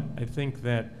 But I think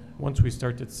that once we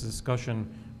start this discussion,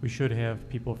 we should have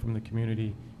people from the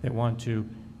community that want to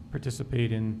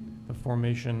participate in the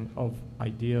formation of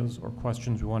ideas or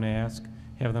questions we want to ask,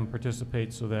 have them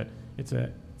participate, so that it's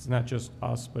not just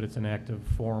us, but it's an active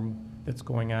forum that's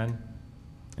going on.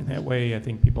 And that way, I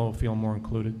think people will feel more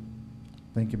included.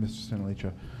 Thank you, Mr.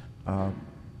 Stanalijo.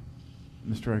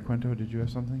 Mr. Iaquinto, did you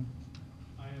have something?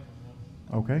 I have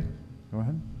a motion. Okay, go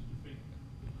ahead. Mr. Fink,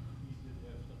 he did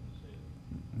have something to say.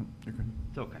 You're good.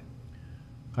 It's okay.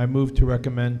 I move to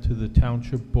recommend to the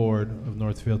Township Board of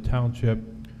Northfield Township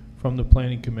from the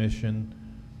Planning Commission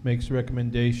makes a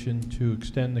recommendation to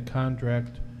extend the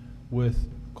contract with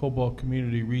Cobalt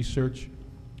Community Research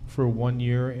for 1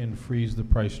 year and freeze the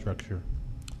price structure.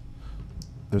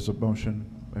 There's a motion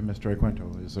by Mr.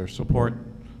 Aguento. Is there Support.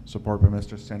 Support by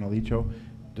Mr. Stanalicho.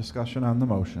 Discussion on the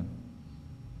motion.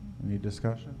 Any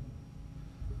discussion?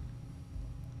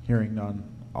 Hearing none.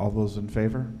 All those in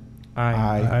favor? Aye.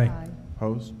 Aye.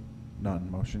 Opposed? None.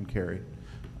 Motion carried.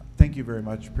 Thank you very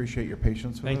much. Appreciate your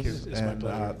patience with Thank us. you. It's my And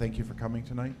pleasure. thank you for coming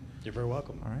tonight. You're very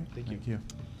welcome. All right. Thank you.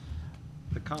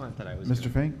 The comment that I was Mr.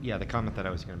 Fink? Yeah, the comment that I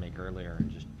was going to make earlier, and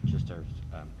just to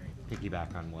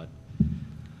piggyback on what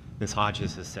Ms.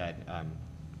 Hodges has said.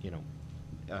 You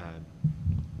know,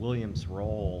 William's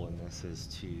role in this is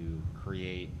to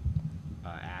create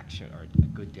action or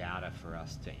good data for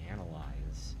us to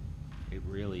analyze. It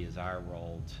really is our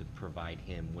role to provide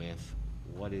him with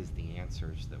what is the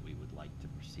answers that we would like to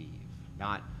receive,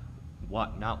 not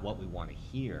what we want to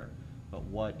hear, but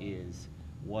what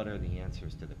are the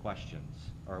answers to the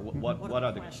questions, or what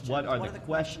are the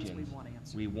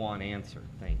questions we want answered.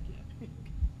 Thank you.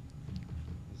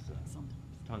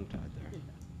 Tongue-tied there.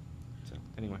 So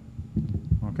anyway.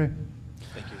 Okay.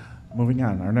 Thank you. Moving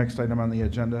on. Our next item on the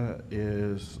agenda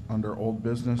is under old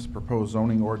business, proposed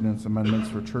zoning ordinance amendments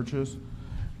for churches.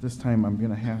 This time I'm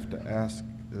going to have to ask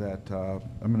that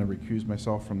I'm going to recuse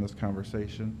myself from this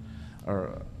conversation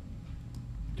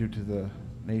due to the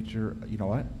nature, you know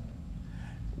what?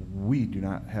 We do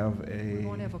not have a We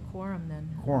won't have a quorum then.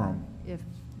 quorum. If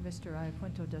Mr.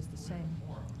 Iaquinto does the same.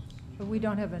 But we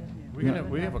don't have an.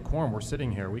 We have a quorum. We're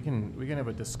sitting here. We can have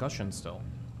a discussion still.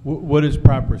 What is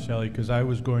proper, Sally? Because I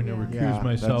was going to Yeah. recuse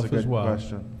myself that's a as good well.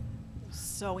 question.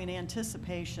 So in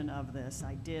anticipation of this,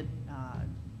 I did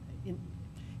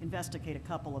investigate a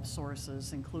couple of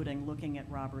sources, including looking at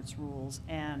Robert's rules.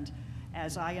 And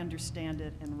as I understand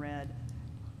it and read,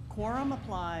 quorum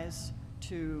applies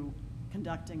to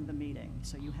conducting the meeting.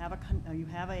 So you have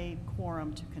a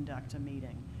quorum to conduct a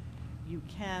meeting. You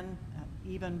can,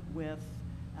 even with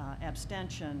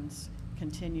abstentions,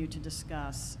 continue to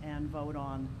discuss and vote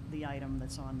on the item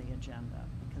that's on the agenda,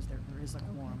 because there is a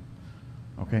quorum.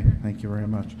 Okay, thank you very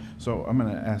much. So I'm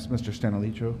going to ask Mr.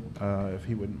 Stanalicho if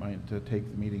he wouldn't mind to take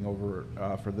the meeting over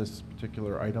for this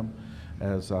particular item,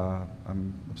 as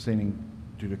I'm abstaining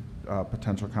due to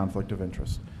potential conflict of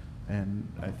interest. And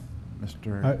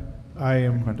Mr. I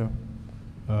am Quinto?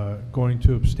 going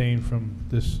to abstain from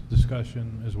this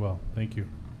discussion as well. Thank you.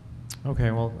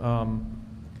 Okay, well,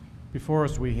 before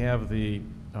us we have the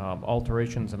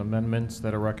alterations and amendments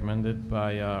that are recommended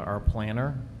by our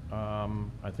planner.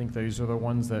 I think these are the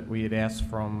ones that we had asked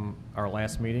from our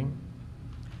last meeting.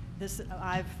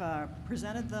 I've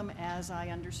presented them as I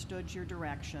understood your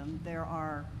direction. There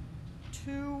are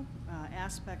two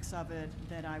aspects of it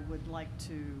that I would like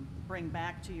to bring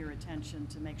back to your attention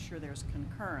to make sure there's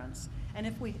concurrence. And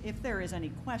if there is any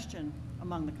question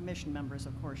among the commission members,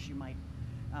 of course, you might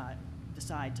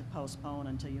decide to postpone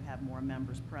until you have more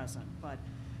members present. But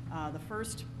the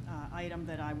first item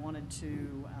that I wanted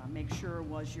to make sure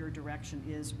was your direction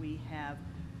is we have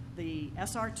the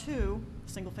SR2,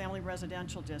 Single Family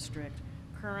Residential District,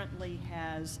 currently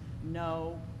has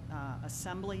no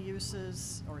assembly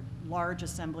uses or large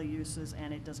assembly uses,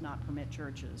 and it does not permit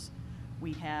churches.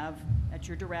 We have, at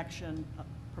your direction,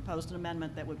 proposed an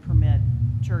amendment that would permit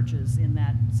churches in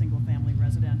that single-family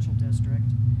residential district.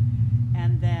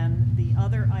 And then the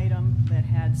other item that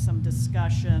had some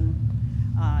discussion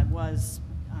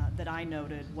that I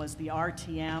noted was the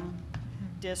RTM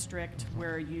district,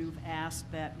 where you've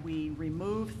asked that we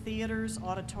remove theaters,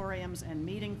 auditoriums, and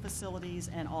meeting facilities,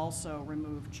 and also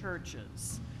remove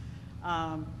churches.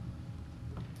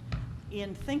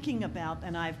 In thinking about,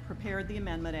 and I've prepared the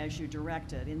amendment as you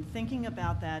directed, in thinking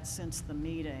about that since the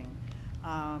meeting,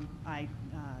 I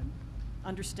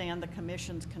understand the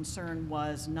commission's concern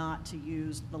was not to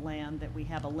use the land that we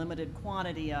have a limited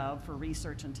quantity of for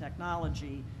research and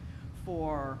technology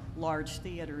for large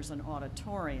theaters and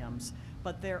auditoriums.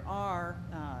 But there are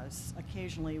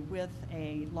occasionally, with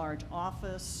a large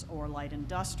office or light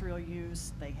industrial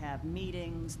use, they have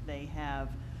meetings, they have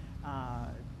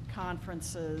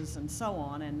conferences and so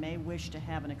on, and may wish to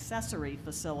have an accessory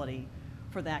facility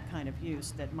for that kind of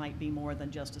use that might be more than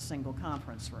just a single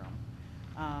conference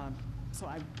room. So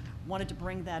I wanted to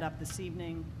bring that up this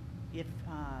evening. If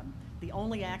the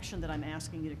only action that I'm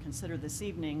asking you to consider this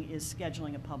evening is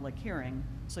scheduling a public hearing,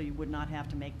 so you would not have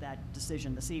to make that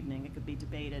decision this evening. It could be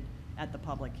debated at the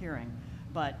public hearing.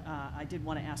 But I did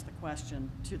want to ask the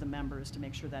question to the members to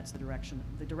make sure that's the direction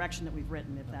that we've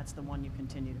written, if that's the one you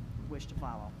continue to wish to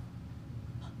follow.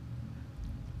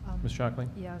 Ms. Shockley?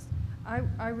 Yes.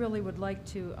 I really would like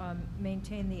to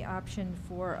maintain the option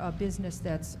for a business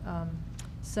that's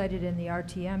cited in the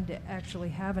RTM to actually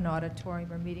have an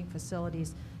auditorium or meeting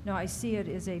facilities. Now, I see it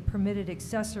as a permitted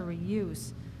accessory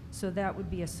use, so that would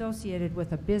be associated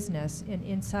with a business and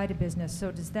inside a business.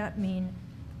 So does that mean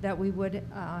that we would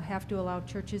have to allow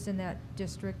churches in that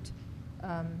district?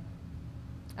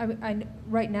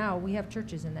 Right now, we have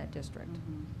churches in that district.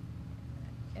 Mhm.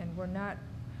 And we're not,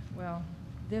 well,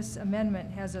 this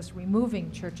amendment has us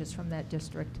removing churches from that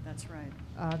district. That's right.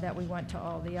 That we went to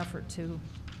all the effort to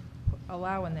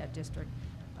allow in that district.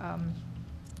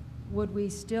 Would we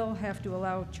still have to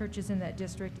allow churches in that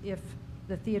district if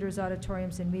the theaters,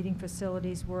 auditoriums, and meeting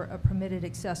facilities were a permitted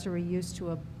accessory use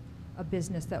to a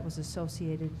business that was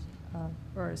associated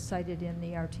or cited in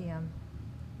the RTM?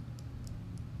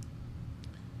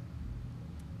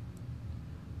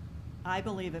 I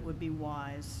believe it would be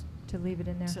wise To leave it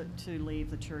in there? to leave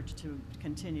the church, to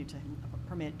continue to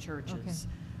permit churches.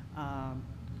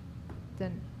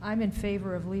 Then I'm in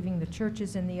favor of leaving the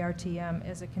churches in the RTM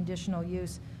as a conditional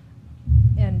use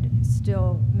and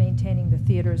still maintaining the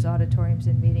theaters, auditoriums,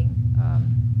 and meeting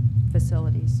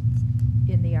facilities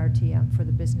in the RTM for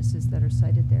the businesses that are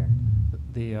cited there.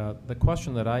 The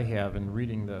question that I have in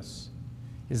reading this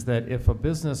is that if a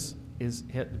business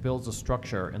builds a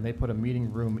structure and they put a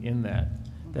meeting room in that,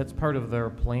 that's part of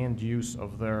their planned use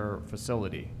of their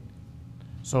facility.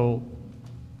 So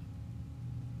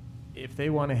if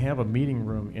they want to have a meeting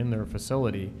room in their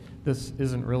facility, this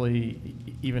isn't really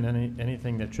even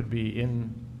anything that should be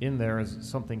in there as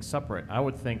something separate. I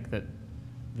would think that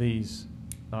these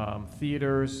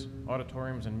theaters,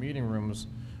 auditoriums, and meeting rooms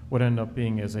would end up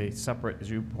being as a separate, as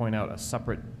you point out, a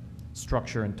separate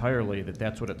structure entirely,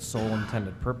 that's what its sole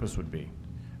intended purpose would be,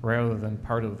 rather than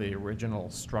part of the original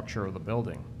structure of the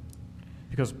building.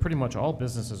 Because pretty much all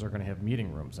businesses are going to have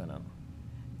meeting rooms in it.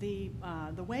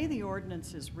 The way the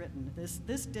ordinance is written, this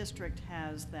district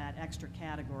has that extra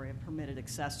category of permitted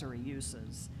accessory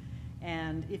uses.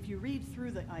 And if you read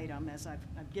through the item, as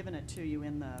I've given it to you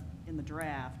in the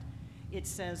draft, it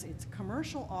says it's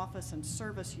commercial, office, and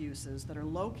service uses that are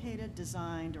located,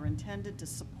 designed, or intended to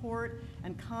support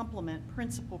and complement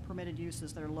principal permitted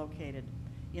uses that are located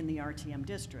in the RTM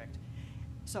district.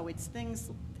 So it's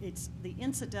the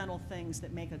incidental things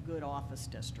that make a good office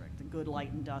district, a good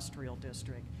light industrial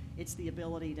district. It's the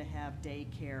ability to have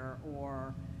daycare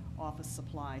or office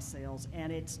supply sales,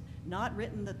 and it's not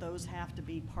written that those have to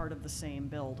be part of the same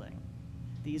building.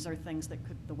 These are things that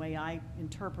could, the way I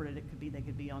interpret it, they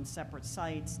could be on separate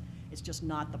sites. It's just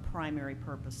not the primary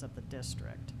purpose of the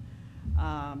district.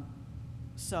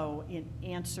 So in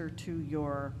answer to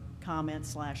your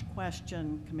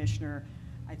comment/question, Commissioner,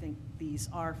 I think these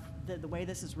are, the way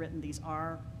this is written, these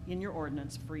are, in your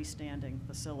ordinance, freestanding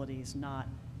facilities, not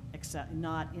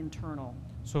internal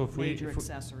major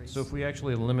accessories. So if we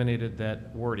actually eliminated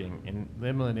that wording and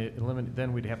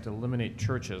then we'd have to eliminate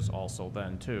churches also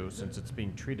then too, since it's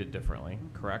being treated differently,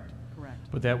 correct?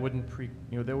 Correct. But that wouldn't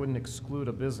that wouldn't exclude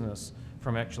a business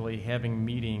from actually having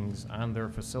meetings on their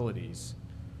facilities,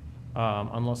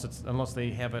 unless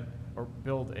they have it or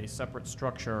build a separate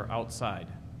structure outside.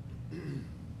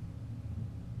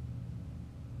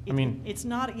 I mean, it's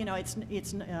not,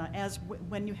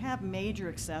 when you have major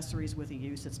accessories with a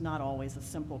use, it's not always a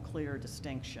simple, clear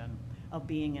distinction of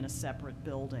being in a separate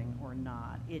building or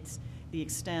not. It's the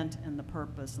extent and the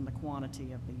purpose and the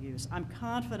quantity of the use. I'm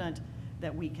confident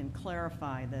that we can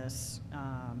clarify this,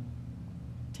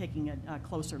 taking a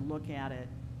closer look at it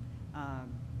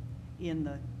in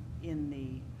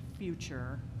the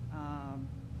future. I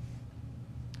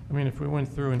mean, if we went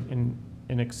through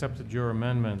and accepted your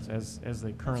amendments as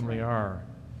they currently are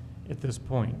at this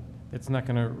point, it's not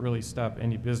going to really stop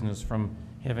any business from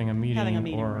having a meeting. Having a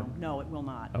meeting room. No, it will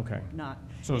not. Okay. Not.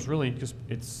 So it's really just,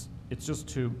 it's just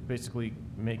to basically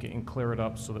make it and clear it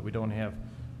up so that we don't have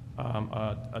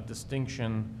a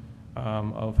distinction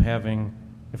of having,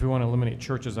 if we want to eliminate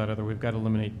churches out of there, we've got to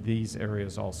eliminate these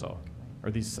areas also,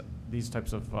 or these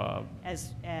types of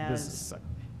business.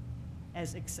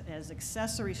 As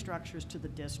accessory structures to the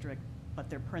district, but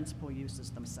their principal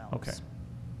uses themselves. Okay.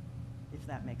 If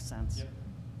that makes sense. Yep.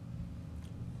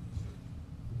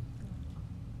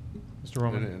 Mr.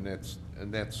 Roman?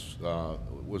 And that's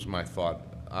was my thought.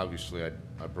 Obviously,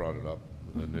 I brought it up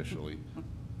initially.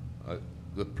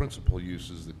 The principal use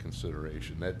is the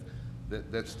consideration.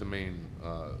 That's the main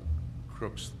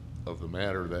crux of the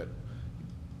matter, that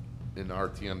in the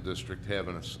RTM district,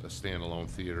 having a standalone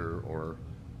theater or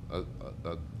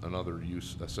another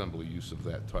assembly use of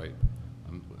that type,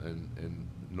 and in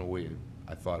no way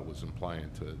I thought it was implying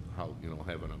to how,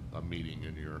 having a meeting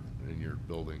in your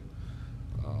building.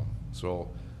 So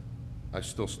I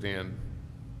still stand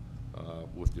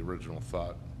with the original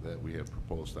thought that we have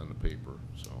proposed on the paper.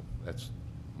 So that's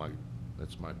my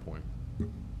point.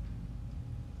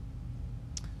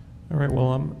 All right,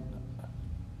 well,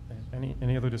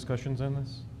 any other discussions on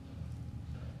this?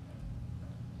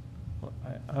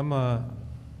 Well,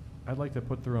 I'd like to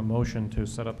put through a motion to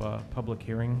set up a public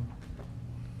hearing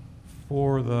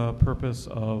for the purpose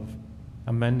of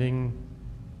amending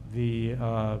the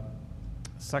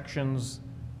sections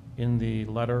in the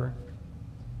letter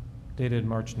dated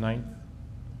March 9th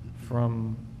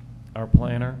from our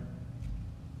planner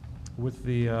with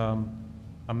the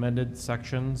amended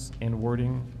sections and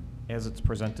wording as it's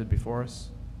presented before us.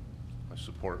 I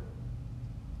support.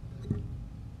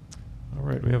 All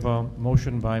right, we have a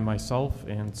motion by myself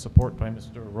and support by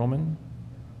Mr. Roman.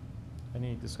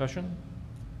 Any discussion?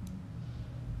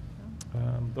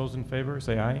 Those in favor,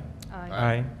 say aye. Aye.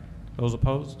 Aye. Those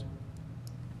opposed?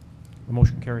 The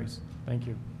motion carries. Thank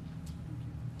you.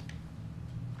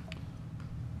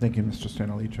 Thank you, Mr.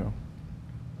 Stanalicho.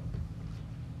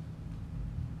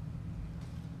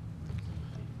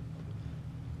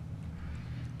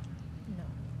 No,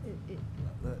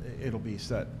 It'll be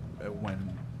set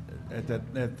at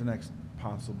the next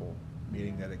possible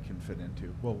meeting that it can fit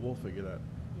into. Well, we'll figure that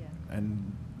yeah.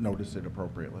 and notice it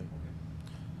appropriately.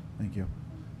 Thank you.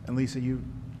 And Lisa, you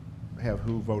have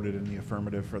who voted in the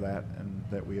affirmative for that and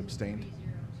that we abstained?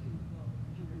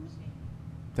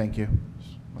 Thank you.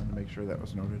 Just wanted to make sure that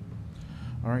was noted.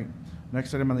 All right.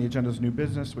 Next item on the agenda is new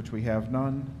business, which we have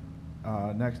none.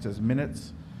 Next is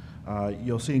minutes.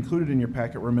 You'll see included in your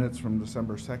packet were minutes from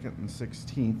December 2nd and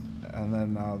 16th, and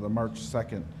then the March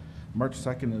 2nd. March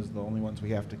 2nd is the only ones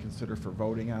we have to consider for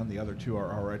voting on. The other two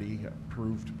are already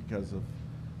approved because of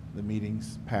the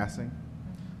meetings passing.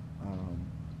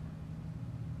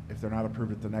 If they're not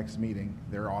approved at the next meeting,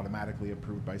 they're automatically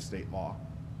approved by state law.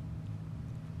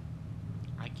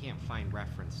 I can't find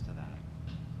reference to that.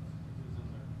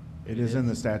 It is in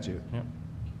the statute. Yep.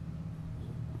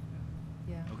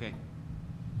 Yeah. Okay.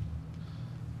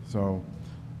 So,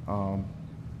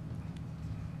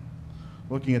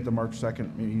 looking at the March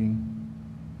 2nd meeting,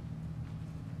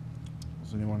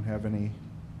 does anyone have any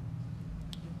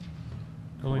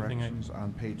The only thing corrections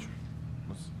on page,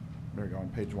 there you go, on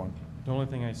page 1? The only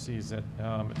thing I see is that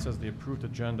it says the approved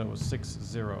agenda was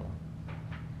 6-0.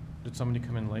 Did somebody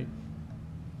come in late?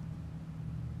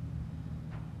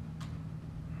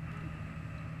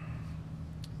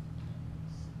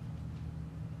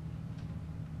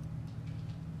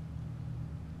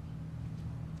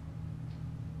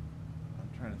 I'm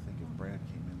trying to think if Brad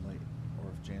came in late or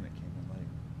if Janet came in late.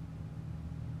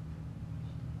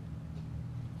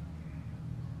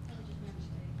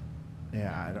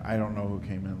 Yeah, I don't know who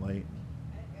came in late.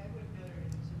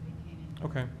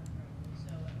 Okay.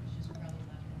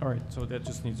 All right, so that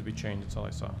just needs to be changed, that's all I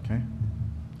saw. Okay.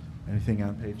 Anything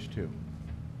on page 2?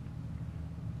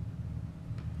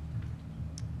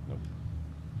 Nope.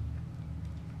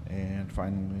 And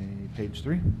finally, page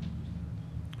 3?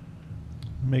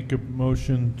 Make a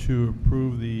motion to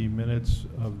approve the minutes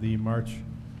of the March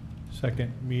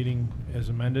 2nd meeting as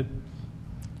amended.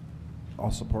 I'll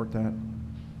support that.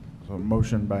 So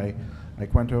motion by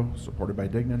Iquento, supported by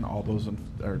Dignan. All those in,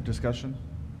 or discussion?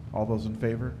 All those in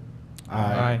favor?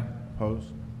 Aye. Opposed?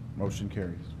 Motion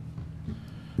carries.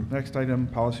 Next item,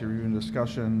 policy review and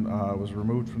discussion, was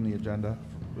removed from the agenda.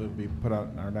 It'll be put out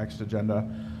in our next agenda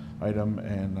item,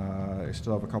 and I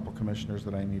still have a couple commissioners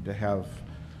that I need to have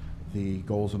the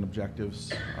goals and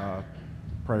objectives,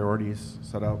 priorities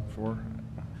set out for.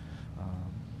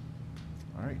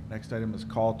 All right, next item is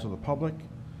call to the public.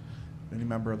 If any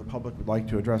member of the public would like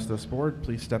to address this board,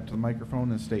 please step to the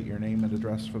microphone and state your name and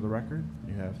address for the record.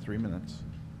 You have 3 minutes.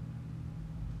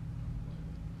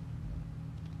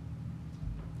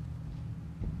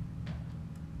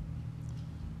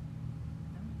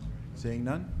 Seeing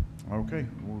none? Okay,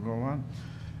 we'll go on.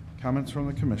 Comments from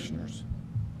the commissioners.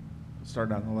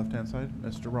 Start on the left-hand side.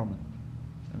 Mr. Roman.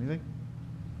 Anything?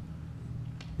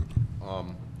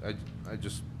 I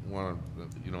just want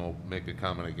to, make a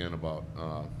comment again about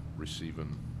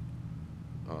receiving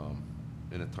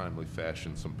in a timely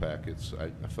fashion some packets. I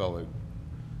felt like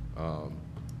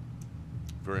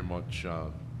very much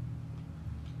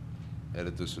at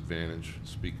a disadvantage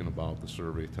speaking about the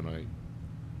survey tonight.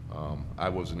 I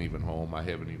wasn't even home. I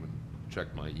haven't even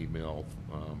checked my email,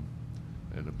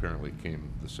 and apparently it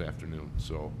came this afternoon.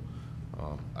 So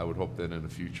I would hope that in the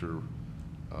future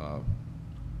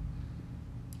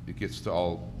it gets to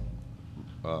all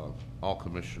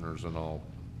commissioners and all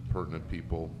pertinent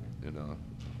people, and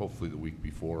hopefully the week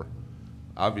before.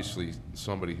 Obviously,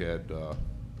 somebody had,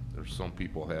 or some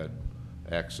people had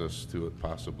access to it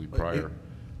possibly prior.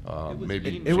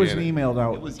 Maybe It was Janet- emailed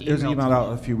out, It was it was emailed emailed to out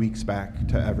the- a few weeks back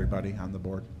to everybody on the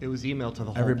board. It was emailed to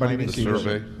the whole Everybody planning received it.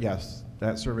 survey? Yes,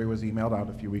 that survey was emailed out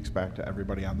a few weeks back to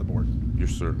everybody on the board. You're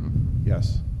certain?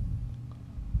 Yes.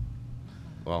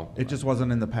 Well, It just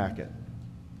wasn't in the packet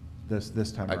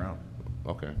this time I- around,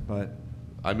 okay. but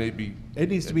I may be. It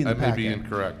needs to be in the I may be packet.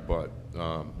 incorrect, but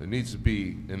it needs to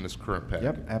be in this current packet.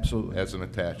 Yep, absolutely. As an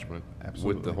attachment. With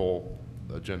Absolutely. the whole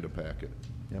agenda packet.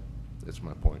 Yep. That's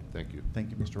my point. Thank you. Thank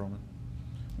you, Mr. Roman.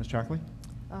 Ms. Chalkley?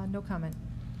 No comment.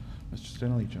 Mr.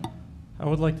 Stenalicho? I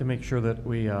would like to make sure that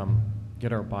we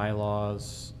get our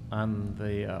bylaws on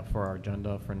the, for our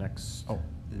agenda for next Oh.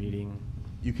 meeting.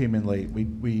 You came in late.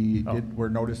 Oh. We're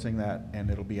noticing that, and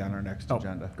it'll be on our next Oh,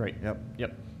 agenda. great. Yep.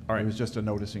 Yep, all right. It was just a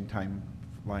noticing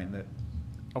timeline that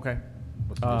Okay.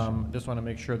 was the issue. Just want to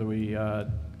make sure that we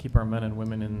keep our men and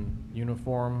women in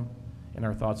uniform, and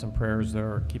our thoughts and prayers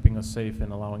are keeping us safe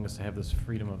and allowing us to have this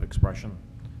freedom of expression.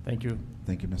 Thank you.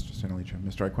 Thank you, Mr. Stenalicho.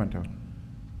 Mr. Iaquinto?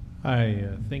 I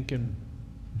think and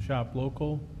shop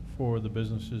local for the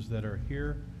businesses that are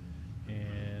here,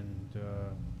 and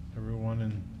everyone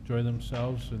enjoy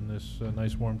themselves in this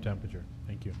nice warm temperature.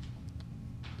 Thank you.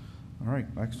 All right,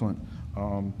 excellent.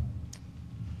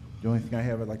 The only thing I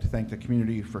have, I'd like to thank the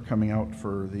community for coming out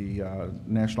for the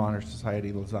National Honor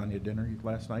Society lasagna dinner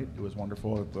last night. It was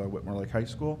wonderful at Whitmore Lake High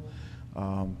School.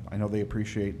 I know they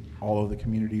appreciate all of the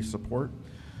community's support,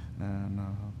 and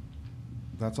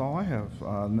that's all I have.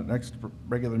 Next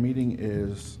regular meeting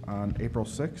is on April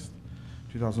 6th,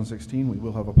 2016. We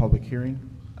will have a public hearing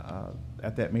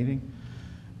at that meeting,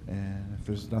 and if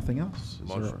there's nothing else. is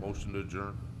there- Motion to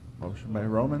adjourn. Motion by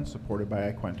Roman, supported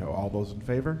by Iaquinto. All those in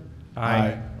favor?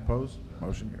 Aye. Opposed?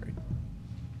 Motion carried.